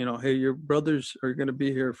lot. Hey, your brothers are going to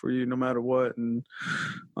be here for you no matter what, and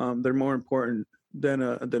they're more important than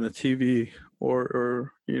a TV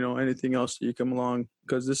or anything else that you come along,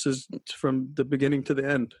 because this is from the beginning to the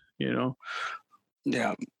end.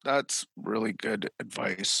 Yeah, that's really good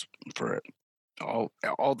advice for it. All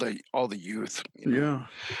the youth.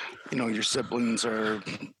 Your siblings are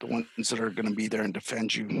the ones that are going to be there and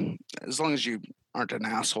defend you, as long as you aren't an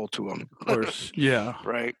asshole to them. Of course. Yeah.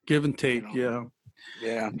 Right. Give and take. Yeah.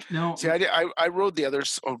 No. See, I rode the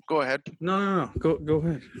others. Oh, go ahead. No. Go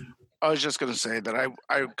ahead. I was just going to say that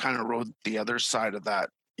I kind of rode the other side of that.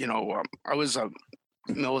 I was a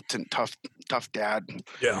militant, tough dad.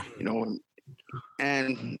 Yeah.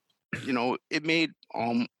 And it made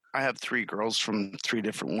I have 3 girls from 3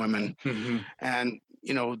 different women, and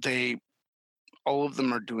all of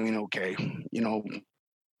them are doing okay.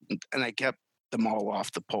 And I kept them all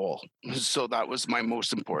off the pole. So that was my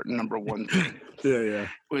most important number one thing.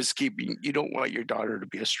 Was keeping. You don't want your daughter to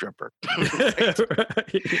be a stripper.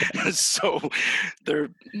 So they're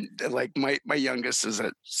like, my youngest is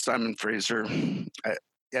at Simon Fraser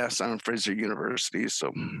University.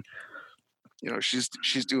 So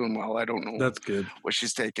she's doing well. I don't know. That's good. What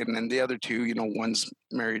she's taken. And the other 2, one's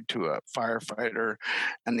married to a firefighter,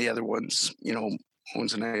 and the other one's,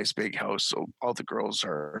 owns a nice big house. So all the girls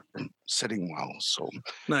are sitting well. So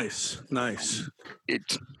nice.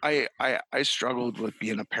 I struggled with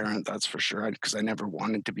being a parent, that's for sure, because I never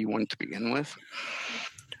wanted to be one to begin with.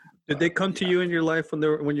 Did they come to you in your life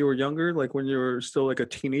when you were younger, like when you were still like a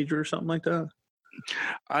teenager or something like that?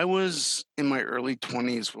 I was in my early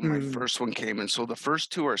 20s when my first one came in. So the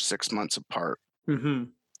first 2 are 6 months apart.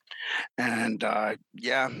 And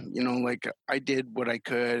yeah, like I did what I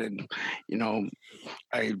could, and you know,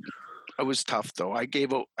 I I was tough though. I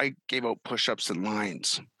gave out push-ups and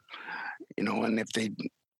lines, and if they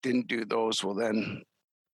didn't do those, well then,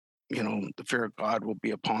 the fear of God will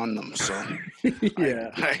be upon them. So I,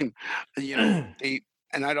 Yeah. they,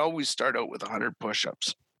 and I'd always start out with 100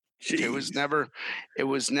 push-ups. It was Jeez. never, it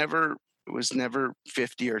was never, it was never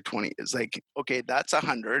 50 or 20. It's like, okay, that's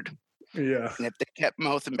 100. Yeah. And if they kept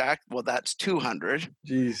mouthing back, well, that's 200.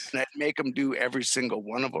 Jeez. And I'd make them do every single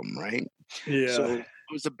one of them, right? Yeah. So I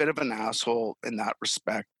was a bit of an asshole in that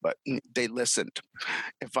respect, but they listened.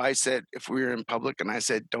 If we were in public and I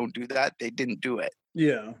said, don't do that, they didn't do it.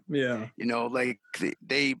 Yeah. Yeah. Like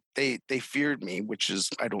they feared me, which is,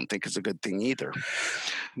 I don't think is a good thing either.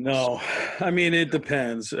 No, I mean, it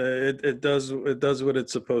depends. It does what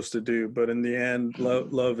it's supposed to do, but in the end,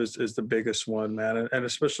 love is the biggest one, man, and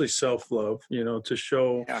especially self-love. To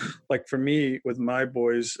show, Yeah. like for me with my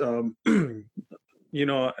boys, when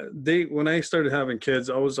I started having kids,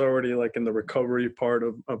 I was already like in the recovery part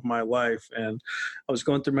of my life, and I was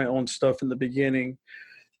going through my own stuff in the beginning,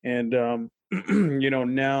 and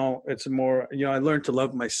now it's more, I learned to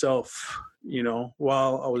love myself,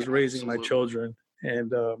 while I was raising my children.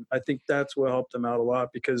 And I think that's what helped them out a lot,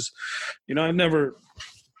 because I've never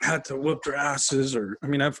had to whoop their asses, or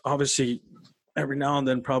I've obviously every now and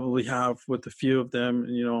then probably have with a few of them,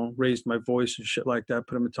 raised my voice and shit like that,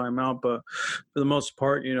 put them in timeout, but for the most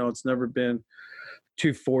part, it's never been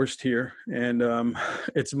too forced here. And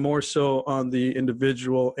it's more so on the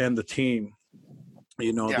individual and the team,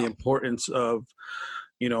 the importance of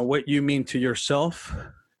what you mean to yourself,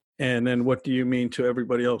 and then what do you mean to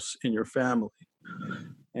everybody else in your family.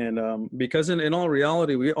 And because in all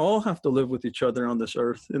reality, we all have to live with each other on this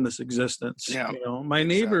earth, in this existence. Yeah, my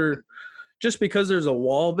neighbor, just because there's a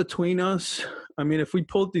wall between us, if we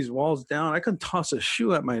pulled these walls down, I can toss a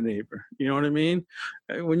shoe at my neighbor. You know what I mean?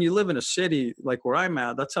 When you live in a city like where I'm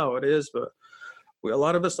at, that's how it is. But a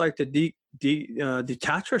lot of us like to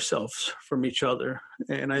detach ourselves from each other,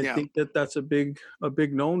 and I think that that's a big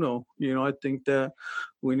no-no. I think that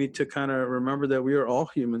we need to kind of remember that we are all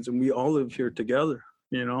humans and we all live here together.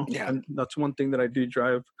 And that's one thing that I do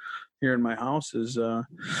drive here in my house is,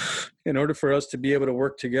 in order for us to be able to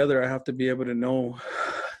work together, I have to be able to know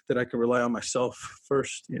that I can rely on myself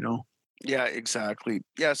first. Yeah, exactly.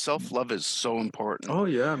 Yeah, self-love is so important. Oh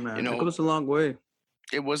yeah, man, it goes a long way.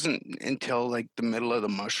 It wasn't until like the middle of the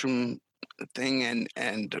mushroom thing,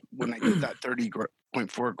 and when I did that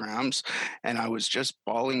 30.4 grams, and I was just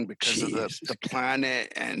bawling because of the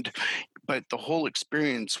planet, but the whole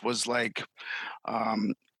experience was like,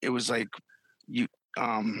 it was like you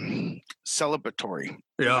celebratory.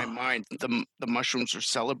 In my mind, the mushrooms are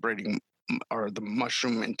celebrating, or the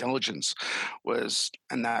mushroom intelligence was,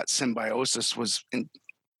 and that symbiosis was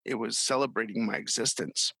it was celebrating my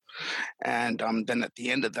existence. And then at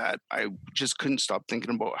the end of that, I just couldn't stop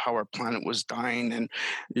thinking about how our planet was dying, and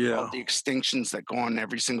all the extinctions that go on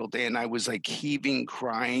every single day. And I was like heaving,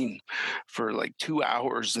 crying for like 2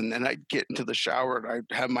 hours, and then I'd get into the shower and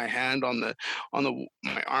I'd have my hand on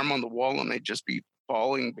my arm on the wall, and I'd just be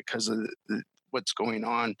bawling because of what's going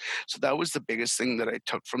on. So that was the biggest thing that I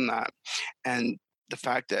took from that, and the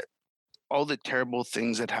fact that all the terrible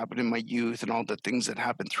things that happened in my youth and all the things that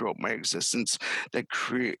happened throughout my existence that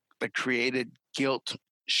created guilt,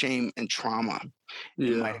 shame, and trauma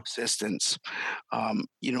in my existence.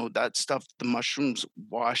 That stuff, the mushrooms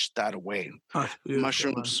washed that away.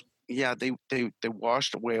 Mushrooms, they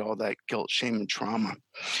washed away all that guilt, shame, and trauma.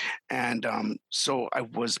 And so I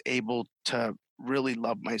was able to really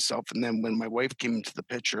love myself. And then when my wife came into the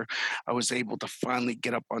picture, I was able to finally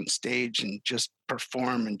get up on stage and just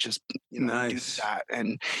perform and just do that.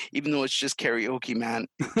 And even though it's just karaoke, man,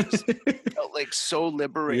 it just felt like so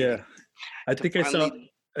liberating. Yeah, I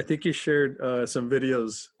think you shared some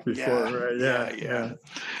videos before, right? Yeah.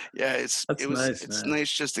 It's nice. It's nice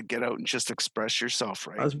just to get out and just express yourself,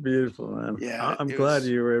 right? That's beautiful, man. Yeah, I'm glad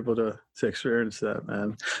you were able to experience that,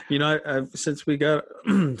 man. I've since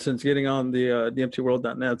getting on the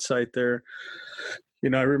DMTworld.net site there,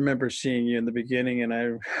 I remember seeing you in the beginning, and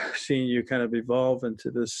I've seen you kind of evolve into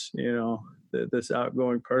this, this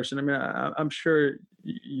outgoing person. I'm sure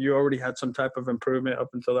you already had some type of improvement up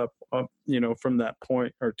until that, from that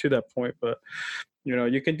point or to that point. But,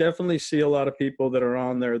 you can definitely see a lot of people that are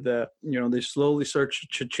on there that, they slowly start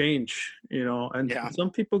to change, and some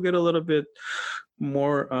people get a little bit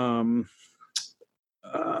more,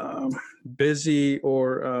 busy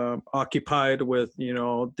or occupied with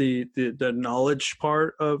the knowledge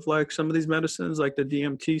part of like some of these medicines, like the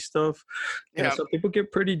DMT stuff. Some people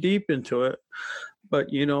get pretty deep into it, but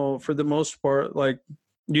for the most part, like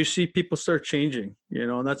you see people start changing,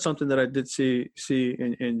 and that's something that I did see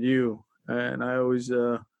in you, and I was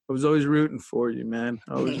always rooting for you, man.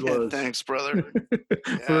 I always was. Thanks, brother.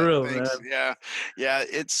 For real, thanks. man. Yeah.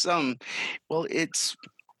 It's well, it's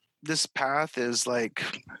this path is like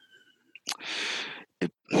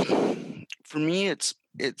for me.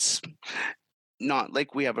 It's not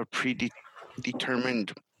like we have a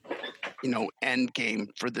predetermined, end game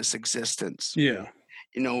for this existence. Yeah.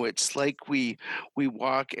 It's like we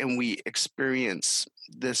walk and we experience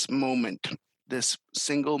this moment, this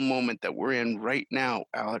single moment that we're in right now,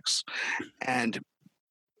 Alex, and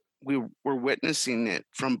we're witnessing it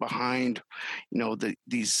from behind,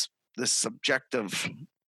 this subjective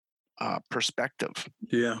perspective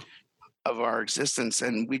Yeah. of our existence,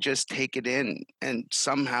 and we just take it in, and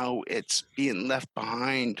somehow it's being left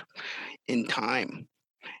behind in time.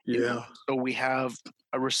 Yeah. So we have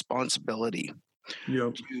a responsibility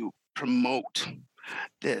Yep. to promote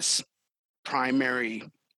this primary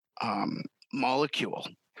molecule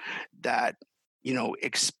that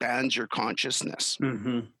expands your consciousness.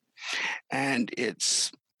 Mm-hmm. And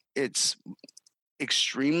it's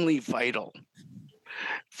extremely vital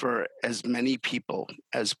for as many people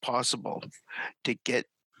as possible to get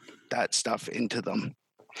that stuff into them,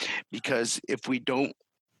 because if we don't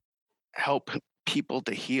help people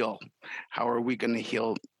to heal, how are we going to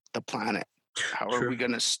heal the planet? How are we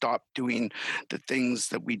going to stop doing the things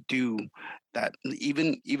that we do? That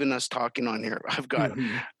even us talking on here, I've got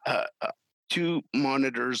 2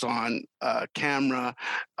 monitors on, camera,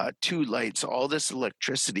 2 lights, all this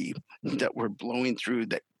electricity that we're blowing through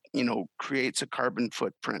that creates a carbon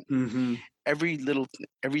footprint. Mm-hmm.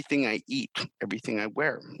 Everything I eat, everything I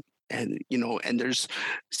wear, and and there's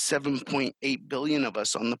 7.8 billion of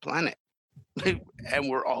us on the planet. And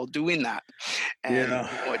we're all doing that, and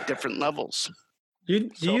at different levels. I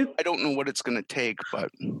don't know what it's going to take,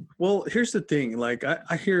 but well, here's the thing. Like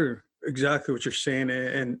I hear exactly what you're saying,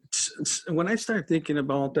 and when I start thinking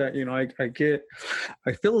about that,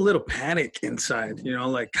 I feel a little panic inside.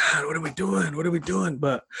 Like, God, what are we doing?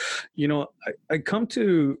 But I come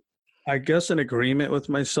to, I guess, an agreement with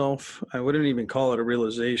myself. I wouldn't even call it a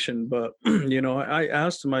realization, but I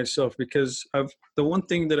asked myself, because the one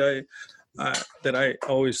thing that I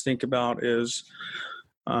always think about is,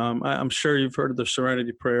 I'm sure you've heard of the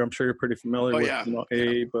Serenity Prayer. I'm sure you're pretty familiar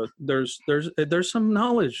with but there's some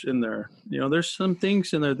knowledge in there. There's some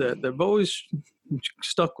things in there that have always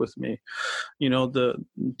stuck with me.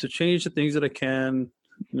 To change the things that I can,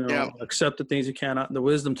 accept the things you cannot, the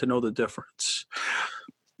wisdom to know the difference.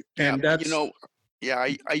 And that's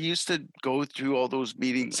I used to go through all those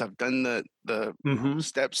meetings. I've done the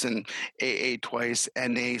steps in AA twice,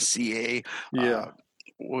 NACA.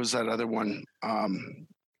 What was that other one?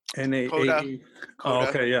 Coda. Oh,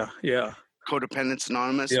 okay, yeah. Codependence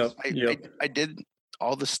Anonymous. Yep. I did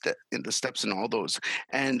all the steps in all those,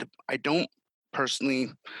 and I don't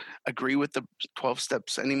personally agree with the 12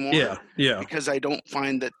 steps anymore. Yeah. Because I don't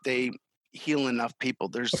find that they heal enough people.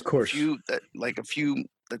 There's a few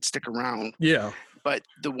that stick around. Yeah. But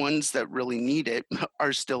the ones that really need it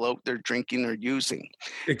are still out there drinking or using.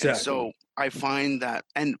 Exactly. And so I find that,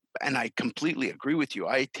 and I completely agree with you.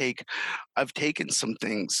 I've taken some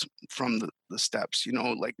things from the steps,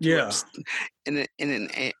 like in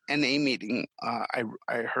an NA meeting,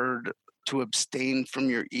 I heard to abstain from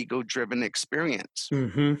your ego-driven experience.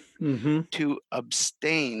 To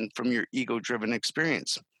abstain from your ego-driven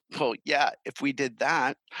experience. Well, yeah, if we did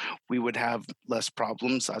that, we would have less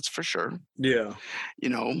problems. That's for sure. Yeah.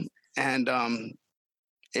 And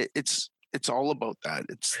it's all about that.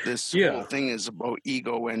 It's this whole thing is about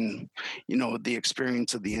ego and, the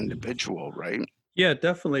experience of the individual, right? Yeah,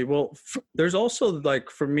 definitely. Well, there's also, like,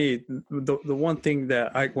 for me, the one thing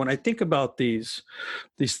that when I think about these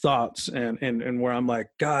thoughts and where I'm like,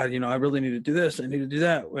 God, I really need to do this, I need to do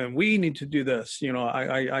that, and we need to do this,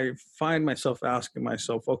 I find myself asking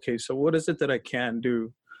myself, okay, so what is it that I can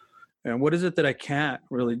do? And what is it that I can't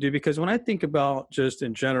really do? Because when I think about just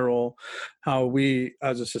in general, how we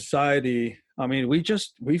as a society, I mean,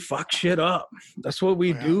 we fuck shit up. That's what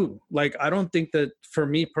we do. Like, I don't think that, for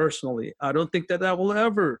me personally, I don't think that will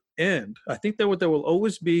ever end. I think that there will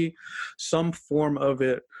always be some form of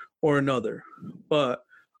it or another. But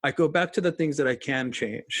I go back to the things that I can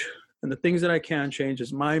change. And the things that I can change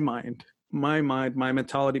is my mind, my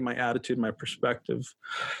mentality, my attitude, my perspective.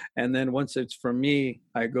 And then once it's for me,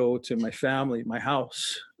 I go to my family, my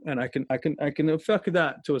house, and I can affect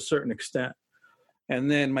that to a certain extent. And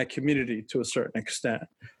then my community to a certain extent.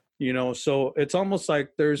 you know. So it's almost like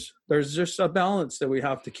there's just a balance that we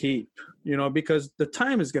have to keep, you know, because the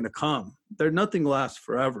time is going to come. Nothing lasts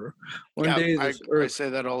forever. One day this earth, I say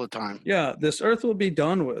that all the time. Yeah, this earth will be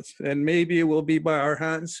done with, and maybe it will be by our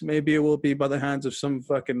hands, maybe it will be by the hands of some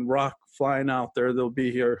fucking rock flying out there. They'll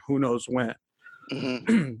be here who knows when.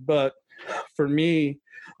 Mm-hmm. But for me,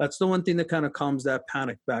 that's the one thing that kind of calms that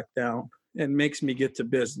panic back down and makes me get to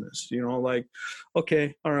business, you know, like,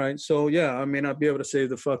 okay, all right, so yeah, I may not be able to save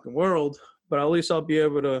the fucking world, but at least I'll be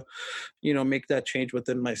able to, you know, make that change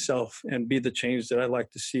within myself and be the change that I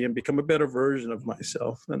like to see and become a better version of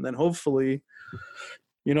myself. And then hopefully,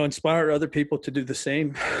 you know, inspire other people to do the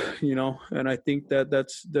same, you know. And I think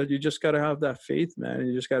that you just got to have that faith, man.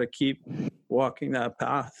 You just got to keep walking that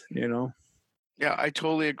path, you know. Yeah, I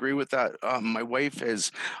totally agree with that. My wife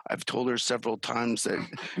I've told her several times that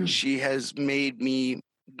she has made me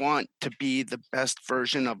want to be the best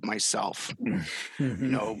version of myself, you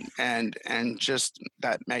know, and just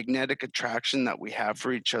that magnetic attraction that we have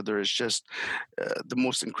for each other is just the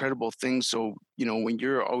most incredible thing. So, you know, when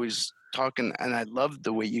you're always talking, and I love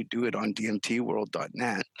the way you do it on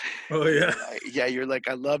dmtworld.net. Oh yeah. Yeah, you're like,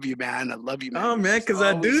 I love you, man. I love you, man. Oh man, because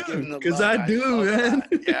I do. Because I do, man.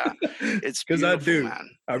 Yeah, it's because I do, man.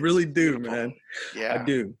 I really do, beautiful. Man. Yeah, I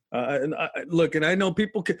do. And look, and I know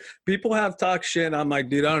people have talk shit. And I'm like,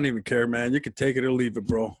 dude, I don't even care, man. You can take it or leave it,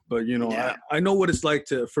 bro. But you know, yeah. I know what it's like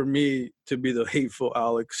for me to be the hateful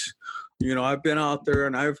Alex. You know, I've been out there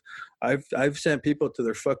and I've sent people to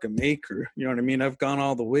their fucking maker. You know what I mean? I've gone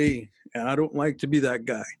all the way, and I don't like to be that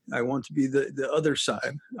guy. I want to be the other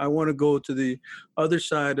side. I want to go to the other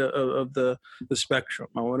side of the spectrum.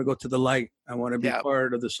 I want to go to the light. I want to be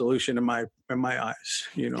part of the solution in my eyes.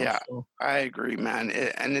 You know. Yeah, so. I agree, man.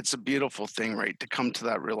 And it's a beautiful thing, right? To come to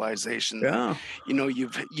that realization. Yeah. That, you know,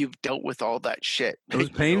 you've dealt with all that shit. It was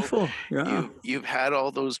painful. Yeah. You've had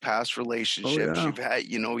all those past relationships. Oh, yeah. You've had,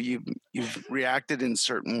 you know, you've reacted in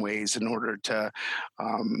certain ways in order to,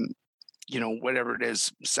 you know, whatever it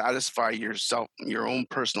is, satisfy yourself, your own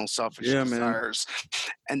personal selfish desires.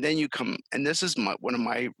 Man. And then you come, and this is one of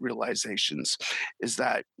my realizations, is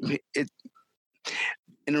that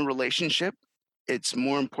in a relationship, it's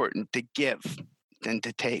more important to give than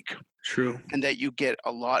to take. True. And that you get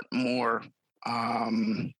a lot more,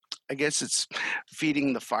 I guess it's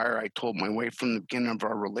feeding the fire. I told my wife from the beginning of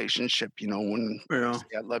our relationship, you know, when I say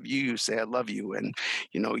I love you, you say I love you. And,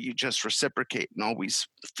 you know, you just reciprocate and always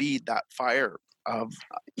feed that fire of,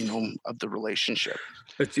 you know, of the relationship.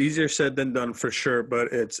 It's easier said than done for sure, but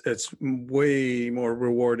it's way more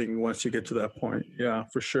rewarding once you get to that point. Yeah,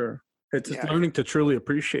 for sure. It's learning to truly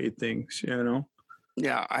appreciate things, you know?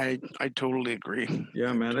 Yeah, I totally agree.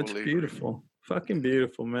 Yeah, man, totally it's beautiful. Agree. Fucking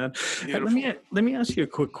beautiful, man. Beautiful. Hey, let me ask you a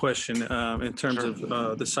quick question in terms of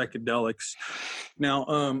the psychedelics.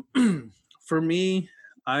 Now, for me,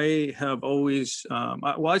 I have always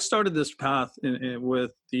I started this path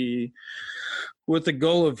with the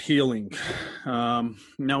goal of healing.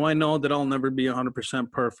 Now I know that I'll never be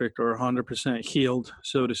 100% perfect or 100% healed,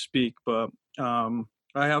 so to speak, but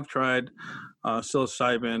I have tried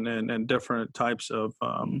psilocybin and different types of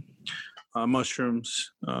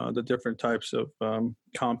mushrooms, the different types of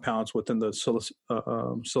compounds within the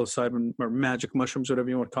psilocybin or magic mushrooms, whatever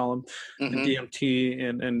you want to call them, and DMT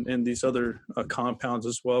and these other compounds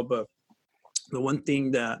as well. But the one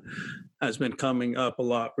thing that has been coming up a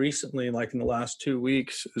lot recently, like in the last 2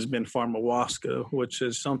 weeks, has been pharmahuasca, which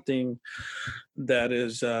is something that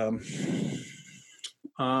is a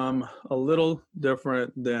little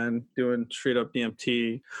different than doing straight up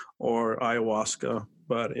DMT or ayahuasca,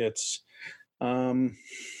 but it's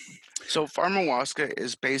so pharmahuasca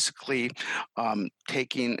is basically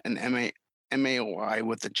taking an MAOI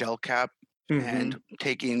with a gel cap and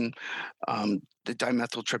taking the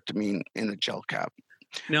dimethyltryptamine in a gel cap.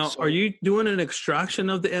 Now, are you doing an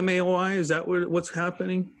extraction of the MAOI? Is that what's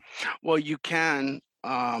happening? Well, you can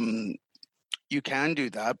do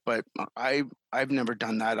that, but I've never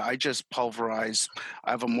done that. I just pulverize.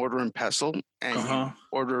 I have a mortar and pestle, and you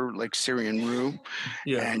order like Syrian rue,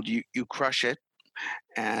 and you crush it,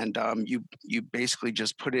 and you basically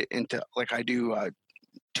just put it into, like I do.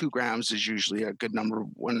 2 grams is usually a good number.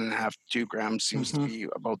 1.5, 2 grams seems to be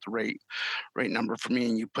about the right number for me.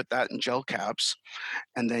 And you put that in gel caps,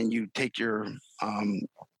 and then you take your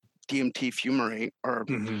DMT fumarate, or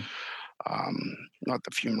not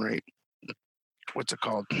the fumarate. What's it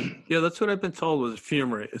called? Yeah, that's what I've been told was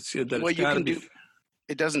fumarate. It's that. Well, you can do.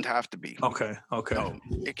 It doesn't have to be. Okay. No,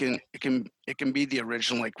 it can be the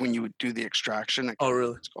original, like when you would do the extraction. Oh,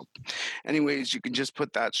 really? Anyways, you can just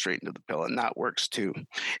put that straight into the pill, and that works too.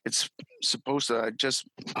 It's supposed to. I just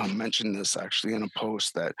mentioned this actually in a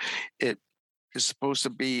post that it is supposed to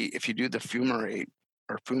be, if you do the fumarate,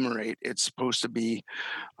 it's supposed to be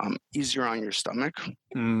easier on your stomach.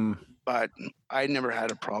 But I never had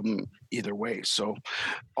a problem either way. So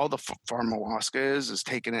all the Pharmawaska is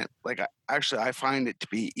taking it, like, I find it to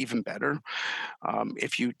be even better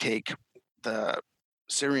if you take the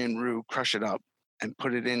Syrian rue, crush it up, and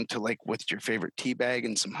put it into, like, with your favorite tea bag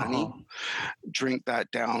and some honey, drink that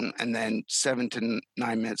down, and then 7 to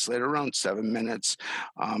 9 minutes later, around 7 minutes,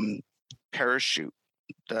 Parachute.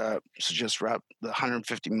 So just wrap the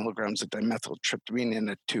 150 milligrams of dimethyltryptamine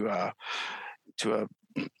into a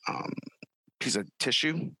piece of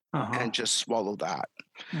tissue and just swallow that.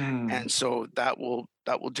 And so that will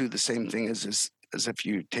do the same thing as if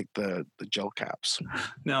you take the gel caps.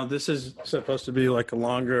 Now, this is supposed to be like a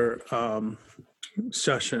longer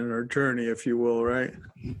session or journey, if you will, right?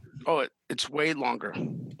 Oh, it's way longer.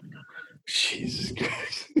 Jesus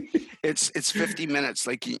Christ. It's 50 minutes.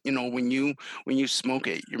 Like, when you smoke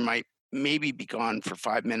it, you might maybe be gone for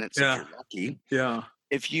 5 minutes if you're lucky. Yeah.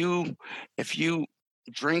 If you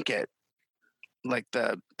drink it, like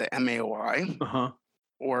the MAOI,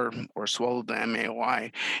 or swallow the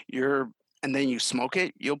MAOI, and then you smoke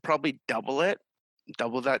it, you'll probably double that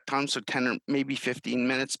time, so 10 or maybe 15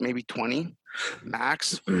 minutes, maybe 20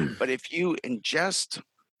 max. But if you ingest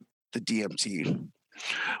the DMT,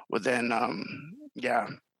 well then,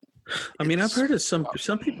 I mean, I've heard of some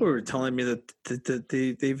people were telling me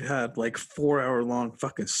that they've had like 4-hour long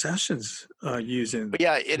fucking sessions using. But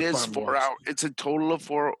yeah, it is 4 hours. It's a total of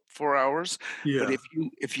 4 hours. Yeah. But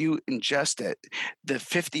if you ingest it, the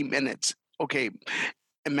 50 minutes. Okay,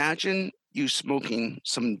 imagine you smoking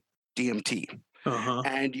some DMT,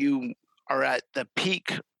 and you are at the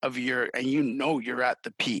peak of you're at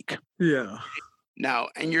the peak. Yeah. Now,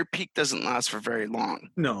 and your peak doesn't last for very long.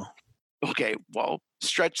 No. Okay, well,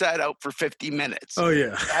 stretch that out for 50 minutes. Oh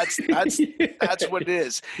yeah. That's what it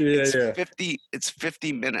is. Yeah, It's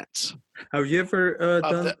 50 minutes. Have you ever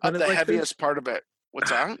done the like heaviest this? part of it?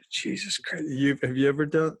 What's that? Jesus Christ! Have you ever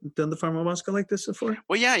done the Pharmawaska like this before?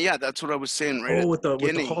 Well, yeah. That's what I was saying. Right. With the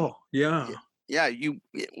haul. Yeah. Yeah.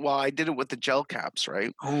 Well, I did it with the gel caps,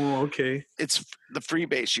 right? Oh, okay. It's the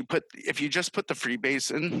freebase. If you just put the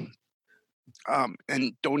freebase in,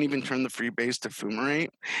 and don't even turn the freebase to fumarate,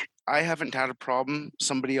 I haven't had a problem.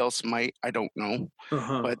 Somebody else might. I don't know.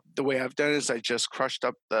 But the way I've done it is I just crushed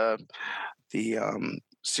up the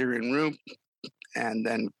Syrian rue and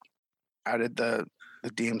then added the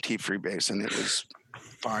DMT freebase, and it was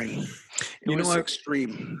fine. It was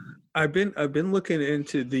extreme. I've been looking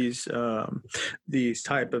into these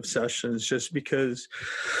type of sessions just because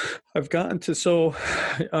I've gotten to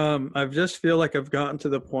I just feel like I've gotten to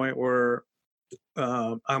the point where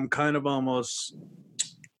I'm kind of almost,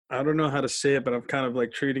 I don't know how to say it, but I'm kind of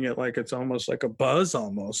like treating it like it's almost like a buzz,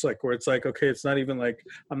 almost like where it's like, okay, it's not even like,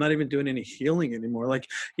 I'm not even doing any healing anymore. Like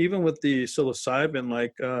even with the psilocybin,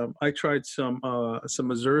 like I tried some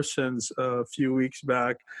Azursins a few weeks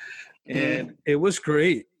back and it was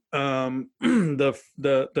great. The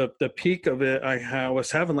peak of it, I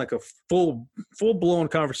was having like a full blown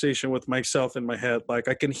conversation with myself in my head. Like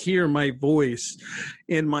I can hear my voice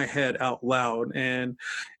in my head out loud, and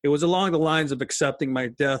it was along the lines of accepting my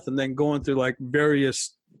death and then going through like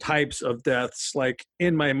various types of deaths, like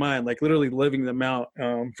in my mind, like literally living them out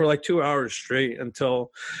for like 2 hours straight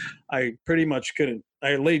until I pretty much couldn't.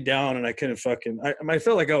 I laid down and I couldn't fucking. I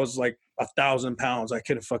felt like I was like 1,000 pounds. I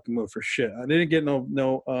couldn't fucking move for shit. I didn't get no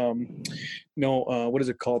what is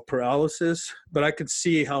it called, paralysis, but I could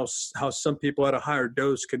see how some people at a higher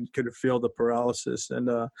dose could feel the paralysis. And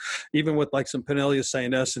even with like some Pinellia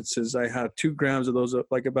Cyanescences, I had 2 grams of those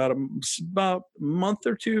like about a month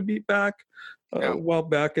or two back. A while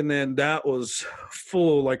back, and then that was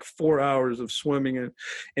full like 4 hours of swimming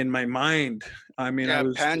in my mind. I mean, I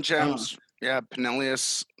was Pangems. Yeah, Pinellia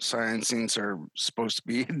Cyanescences are supposed to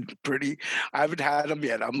be pretty. I haven't had them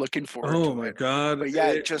yet. I'm looking forward to it. Oh my god! But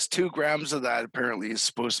yeah, just 2 grams of that apparently is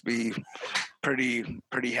supposed to be pretty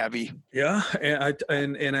heavy. Yeah,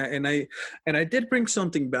 and I did bring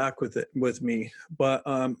something back with me, but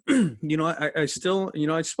I still,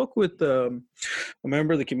 I spoke with a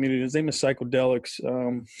member of the community. His name is Psychedelics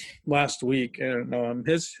last week, and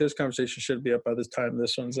his conversation should be up by this time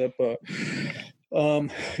this one's up.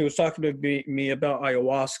 He was talking to me about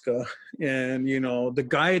ayahuasca and the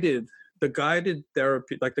guided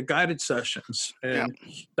therapy, like the guided sessions, and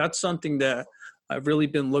that's something that I've really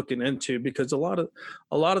been looking into, because a lot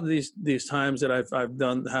of these times that I've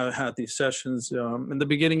done have had these sessions. In the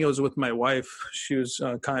beginning, it was with my wife. She was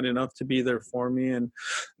kind enough to be there for me, and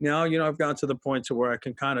now I've gotten to the point to where I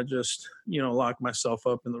can kind of just lock myself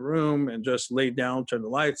up in the room and just lay down, turn the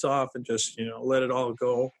lights off, and just let it all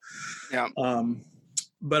go. Yeah.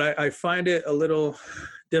 But I find it a little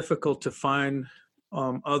difficult to find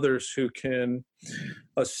others who can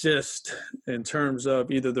assist in terms of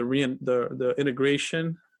either the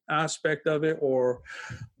integration aspect of it, or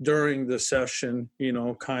during the session,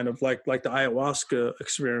 kind of like the ayahuasca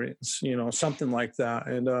experience, something like that.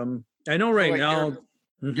 And I know right now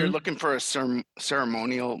you're looking for a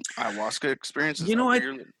ceremonial ayahuasca experience.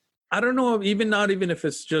 I don't know, not even if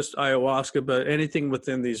it's just ayahuasca, but anything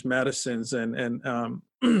within these medicines. And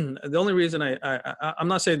the only reason I'm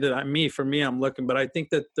not saying that for me, I'm looking, but I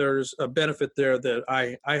think that there's a benefit there that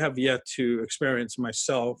I have yet to experience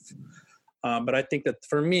myself. But I think that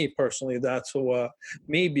for me personally, that's what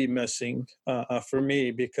may be missing for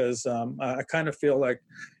me, because I kind of feel like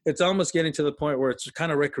it's almost getting to the point where it's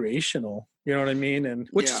kind of recreational. You know what I mean? And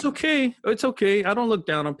which is okay. It's okay. I don't look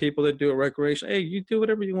down on people that do it recreation. Hey, you do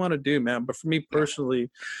whatever you want to do, man. But for me personally,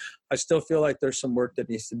 I still feel like there's some work that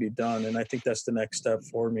needs to be done. And I think that's the next step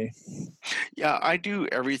for me. Yeah, I do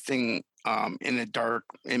everything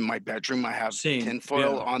in my bedroom. I have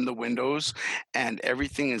tinfoil on the windows, and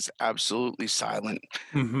everything is absolutely silent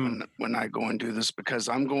when I go and do this, because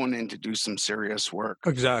I'm going in to do some serious work.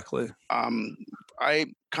 Exactly. I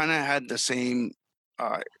kind of had the same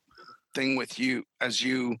thing with you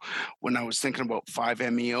when I was thinking about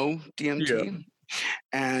 5-MeO DMT. Yeah.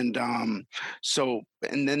 And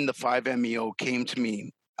and then the 5-MeO came to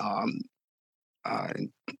me,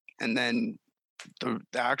 and then the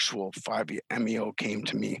actual 5-MeO came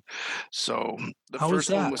to me. So the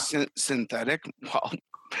first one was synthetic. Well,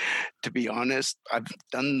 to be honest, I've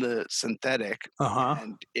done the synthetic,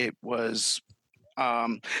 and it was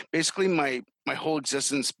basically my whole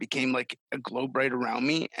existence became like a globe right around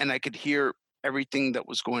me, and I could hear everything that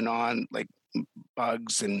was going on, like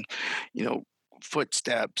bugs and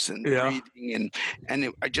footsteps and breathing,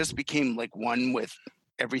 and I just became like one with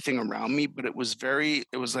everything around me. But it was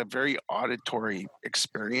a very auditory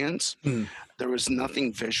experience. There was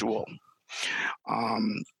nothing visual,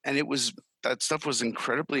 and that stuff was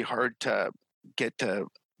incredibly hard to get to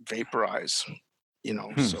vaporize,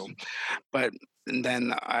 so, but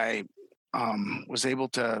then I was able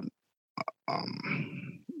to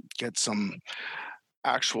get some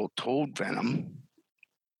actual toad venom,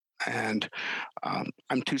 and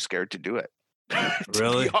I'm too scared to do it.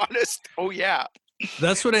 Really? To be honest. Oh yeah.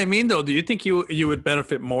 That's what I mean, though. Do you think you would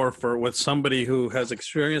benefit more with somebody who has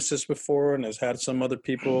experienced this before and has had some other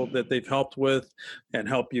people that they've helped with and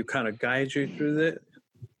help you kind of guide you through it?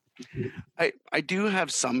 I do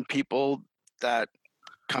have some people that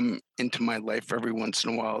come into my life every once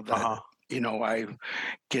in a while that I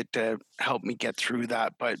get to help me get through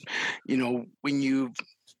that. But when you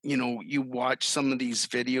watch some of these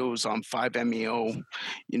videos on 5-MeO,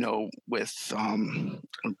 with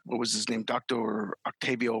what was his name, Dr.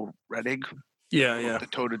 Octavio Rettig, the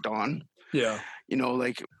Toad of Dawn. Yeah.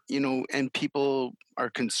 And people are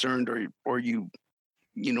concerned, or you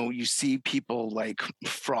see people like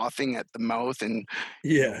frothing at the mouth and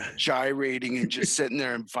gyrating and just sitting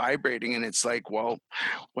there and vibrating. And it's like, well,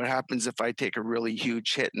 what happens if I take a really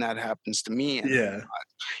huge hit and that happens to me? And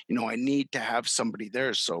I need to have somebody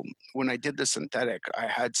there. So when I did the synthetic, I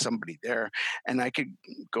had somebody there, and I could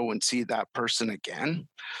go and see that person again.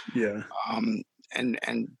 Yeah.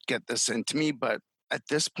 And get this into me. But at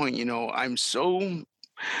this point,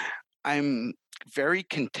 I'm very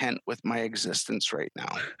content with my existence right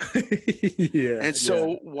now. And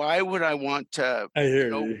so why would I want to,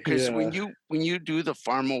 because when you do the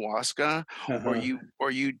pharmahuasca,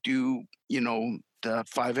 or you do, the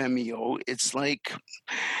 5-MeO, it's like,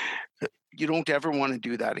 you don't ever want to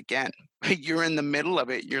do that again. You're in the middle of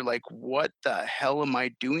it. You're like, what the hell am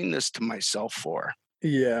I doing this to myself for?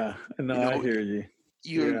 Yeah. No, I hear you.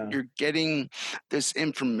 You're getting this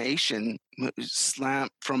information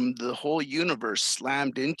slammed from the whole universe,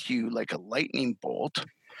 slammed into you like a lightning bolt,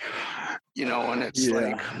 and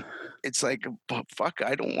it's like, fuck,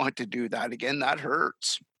 I don't want to do that again. That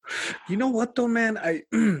hurts. You know what though, man?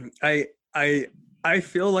 I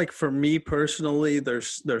feel like for me personally,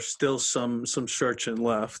 there's still some searching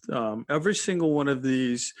left. Every single one of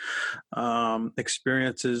these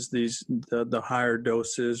experiences, the higher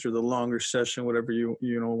doses or the longer session, whatever you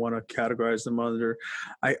want to categorize them under,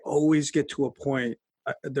 I always get to a point.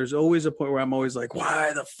 There's always a point where I'm always like,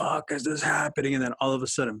 why the fuck is this happening? And then all of a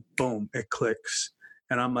sudden, boom, it clicks,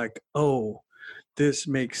 and I'm like, oh. this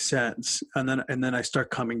makes sense. And then I start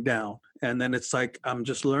coming down. And then it's like I'm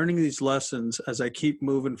just learning these lessons as I keep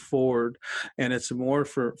moving forward. And it's more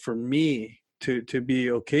for me to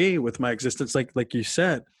be okay with my existence. Like you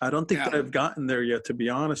said, I don't think that I've gotten there yet, to be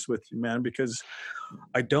honest with you, man, because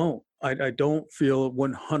I don't feel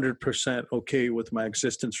 100% okay with my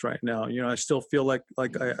existence right now. You know, I still feel like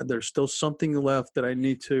there's still something left that I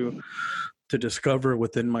need to discover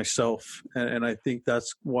within myself. And I think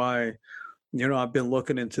that's why, you know, I've been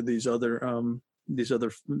looking into these other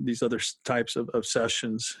types of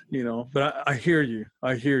sessions, you know. But I hear you.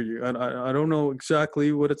 I don't know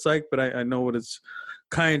exactly what it's like, but I know what it's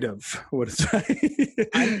kind of what it's like.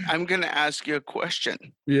 I'm going to ask you a question.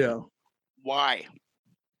 Yeah. Why?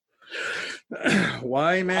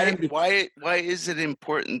 Why, man? Why is it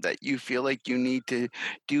important that you feel like you need to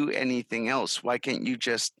do anything else? Why can't you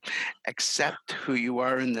just accept who you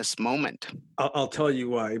are in this moment? I'll tell you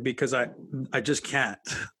why. Because I just can't.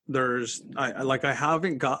 I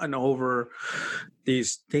haven't gotten over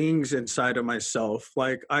these things inside of myself.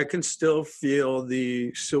 Like I can still feel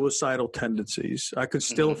the suicidal tendencies. I can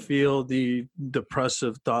still feel the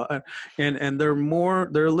depressive thought, and they're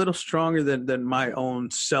a little stronger than my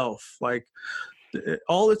own self. Like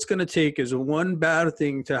all it's going to take is one bad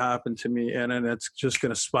thing to happen to me, and then it's just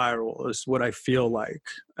going to spiral, is what I feel like.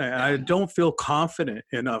 And I don't feel confident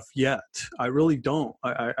enough yet. I really don't.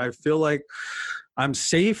 I feel like I'm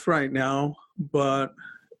safe right now, but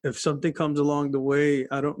if something comes along the way,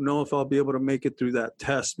 I don't know if I'll be able to make it through that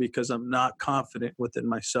test because I'm not confident within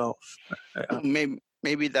myself.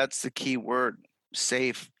 Maybe that's the key word,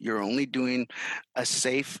 safe. You're only doing a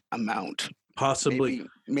safe amount. Possibly.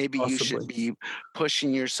 Maybe you should be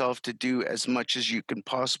pushing yourself to do as much as you can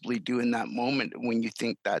possibly do in that moment. When you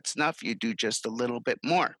think that's enough, you do just a little bit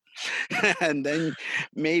more. And then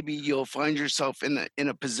maybe you'll find yourself in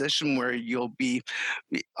a position where you'll be,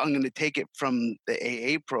 I'm going to take it from the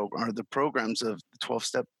AA program, or the programs of the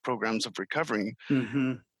 12-step programs of recovery.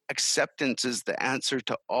 Acceptance is the answer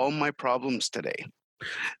to all my problems today.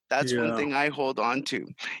 That's one thing I hold on to,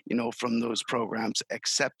 you know, from those programs.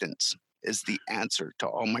 Acceptance is the answer to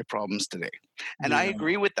all my problems today. And I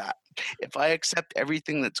agree with that. If I accept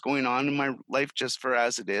everything that's going on in my life just for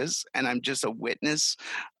as it is, and I'm just a witness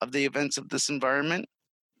of the events of this environment,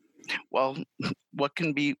 well, what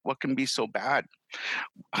can be so bad?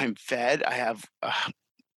 I'm fed. I have a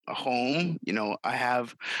home, you know, I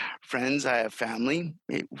have friends, I have family.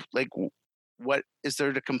 Like, what is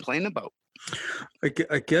there to complain about? I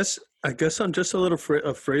guess I'm just a little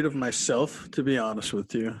afraid of myself, to be honest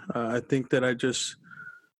with you. I think that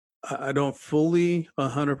I don't fully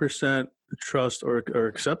 100% trust or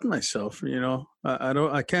accept myself. You know,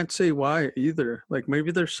 I can't say why either. Like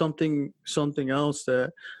maybe there's something else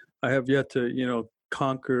that I have yet to, you know,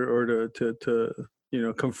 conquer or to you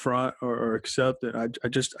know, confront or accept it. I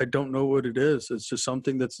don't know what it is. It's just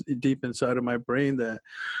something that's deep inside of my brain that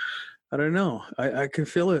I don't know. I can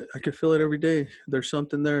feel it. I can feel it every day. There's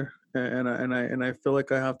something there, and I feel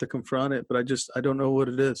like I have to confront it, but I don't know what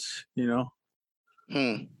it is. You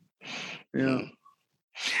know.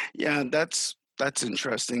 Yeah, that's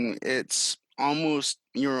interesting. It's almost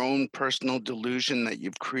your own personal delusion that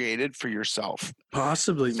you've created for yourself.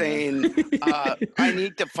 Possibly, saying, I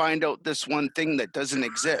need to find out this one thing that doesn't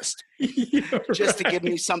exist, just to give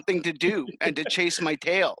me something to do and to chase my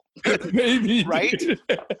tail. Maybe, right?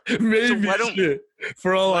 Maybe. So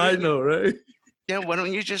for all I know, right? Yeah, why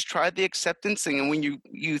don't you just try the acceptance thing? And when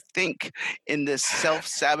you think in this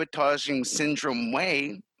self-sabotaging syndrome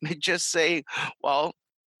way, just say, well,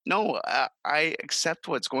 no, I accept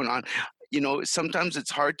what's going on. You know, sometimes it's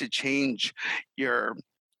hard to change your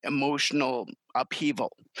emotional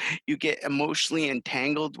upheaval. You get emotionally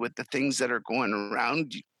entangled with the things that are going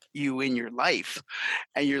around you in your life.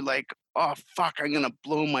 And you're like, oh, fuck, I'm going to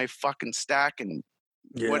blow my fucking stack and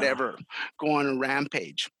whatever, go on a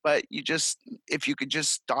rampage. But if you could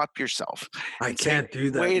just stop yourself. I can't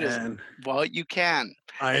do that, man. Well, you can.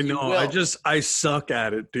 I know. I suck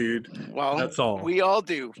at it, dude. Well, that's all. We all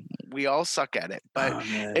do. We all suck at it. But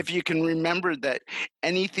if you can remember that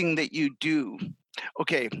anything that you do,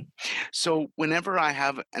 okay, so whenever I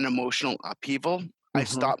have an emotional upheaval, I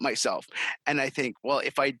stop myself and I think, well,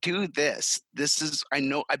 if I do this is, I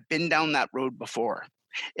know I've been down that road before.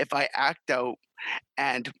 If I act out,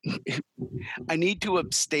 and I need to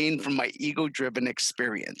abstain from my ego-driven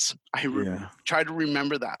experience. Try to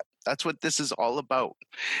remember that. That's what this is all about.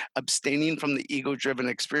 Abstaining from the ego-driven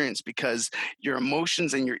experience, because your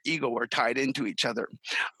emotions and your ego are tied into each other.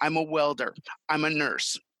 I'm a welder. I'm a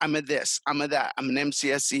nurse. I'm a this, I'm a that, I'm an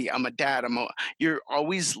MCSE, I'm a dad, you're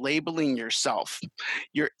always labeling yourself.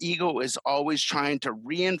 Your ego is always trying to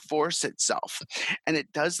reinforce itself. And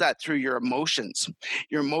it does that through your emotions.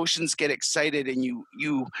 Your emotions get excited and you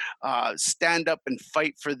stand up and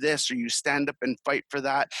fight for this, or you stand up and fight for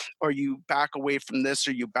that, or you back away from this,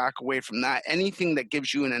 or you back away from that. Anything that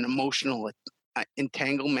gives you an emotional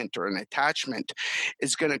entanglement or an attachment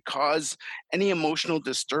is going to cause any emotional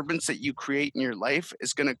disturbance that you create in your life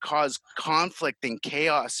is going to cause conflict and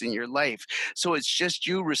chaos in your life. So it's just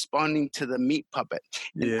you responding to the meat puppet.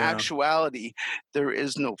 In actuality, there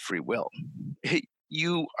is no free will.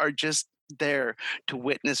 You are just there to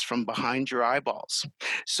witness from behind your eyeballs.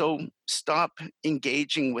 So stop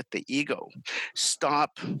engaging with the ego.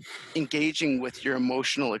 Stop engaging with your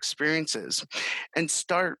emotional experiences and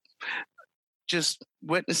start just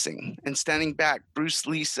witnessing and standing back. Bruce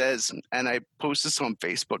Lee says, and I post this on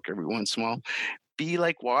Facebook every once in a while, be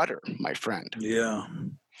like water, my friend. Yeah.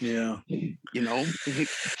 You know?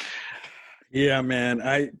 Yeah, man.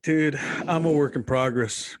 I'm a work in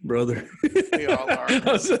progress, brother. We all are.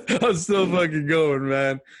 I'm still fucking going,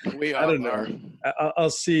 man. We all are. I'll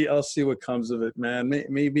see what comes of it, man.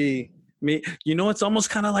 Maybe it's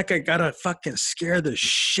almost kind of like I gotta fucking scare the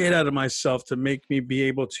shit out of myself to make me be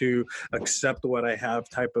able to accept what I have,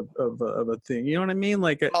 type of a thing. You know what I mean?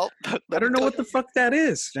 Like, I don't know what the fuck that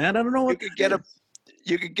is, man. I don't know what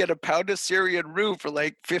you could get a pound of Syrian roux for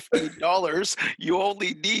like $15. You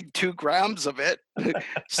only need 2 grams of it.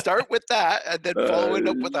 Start with that, and then follow it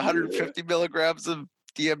up with 150 milligrams of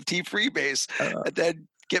DMT freebase, and then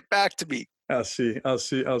get back to me. I'll see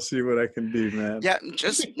what I can do, man. Yeah,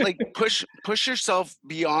 just like push yourself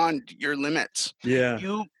beyond your limits. Yeah.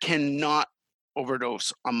 You cannot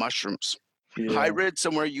overdose on mushrooms. Yeah. I read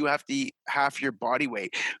somewhere you have to eat half your body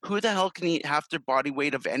weight. Who the hell can eat half their body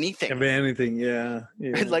weight of anything? Of anything, yeah.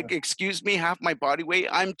 Like, excuse me, half my body weight?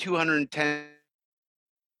 I'm 210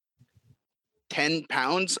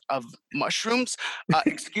 pounds of mushrooms.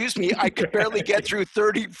 Excuse me, I could barely get through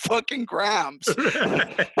 30 fucking grams.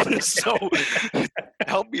 So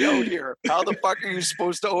help me out here. How the fuck are you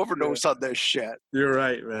supposed to overdose on this shit? You're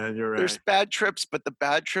right, man. You're right. There's bad trips, but the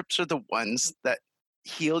bad trips are the ones that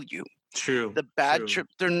heal you. True. The bad trip,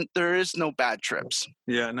 there is no bad trips.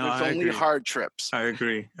 Yeah, no, there's only hard trips. I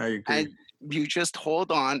agree. And you just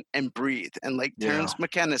hold on and breathe. And like Terence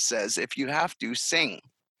McKenna says, if you have to, sing.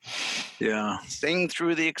 Yeah. Sing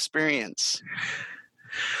through the experience.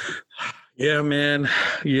 Yeah, man.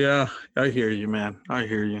 Yeah, I hear you, man. I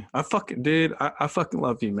hear you. I fucking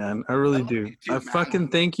love you, man. I really do. I fucking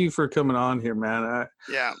thank you for coming on here, man.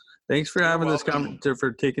 Thanks for having this conversation,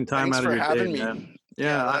 for taking time out of your day, man.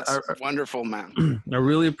 Yeah, that's wonderful, man. I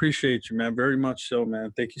really appreciate you, man. Very much so,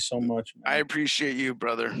 man. Thank you so much, man. I appreciate you,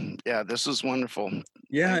 brother. Yeah, this was wonderful.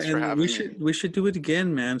 Yeah, and we should do it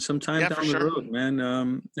again, man. Sometime down the road, man.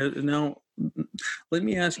 Now, let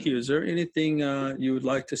me ask you: is there anything you would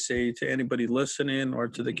like to say to anybody listening, or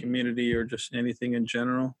to the community, or just anything in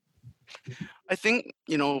general? I think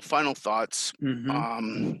final thoughts.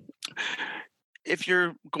 Mm-hmm. If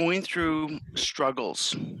you're going through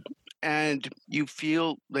struggles and you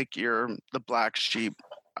feel like you're the black sheep,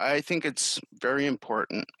 I think it's very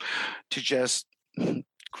important to just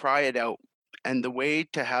cry it out. And the way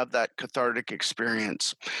to have that cathartic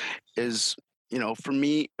experience is, for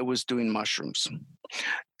me, it was doing mushrooms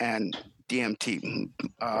and DMT.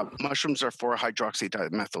 Mushrooms are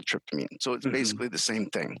 4-hydroxydimethyltryptamine. So it's basically the same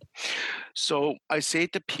thing. So I say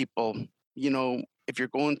to people, if you're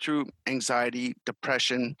going through anxiety,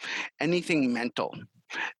 depression, anything mental,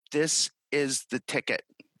 this is the ticket.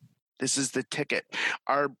 This is the ticket.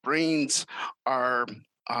 Our brains are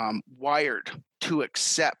wired to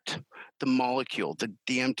accept the molecule, the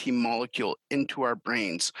DMT molecule, into our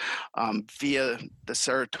brains via the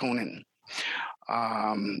serotonin.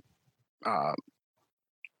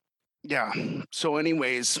 So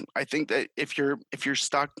anyways, I think that if you're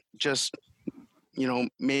stuck, just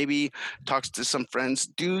maybe talk to some friends,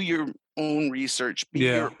 do your own research, be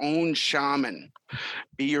your own shaman,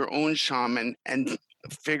 and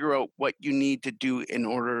figure out what you need to do in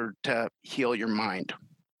order to heal your mind.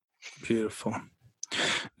 Beautiful.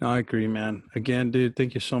 No, I agree, man. Again, dude,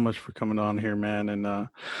 thank you so much for coming on here, man. And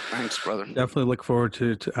thanks, brother. Definitely look forward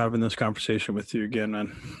to having this conversation with you again,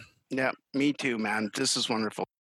 man. Yeah, me too, man. This is wonderful.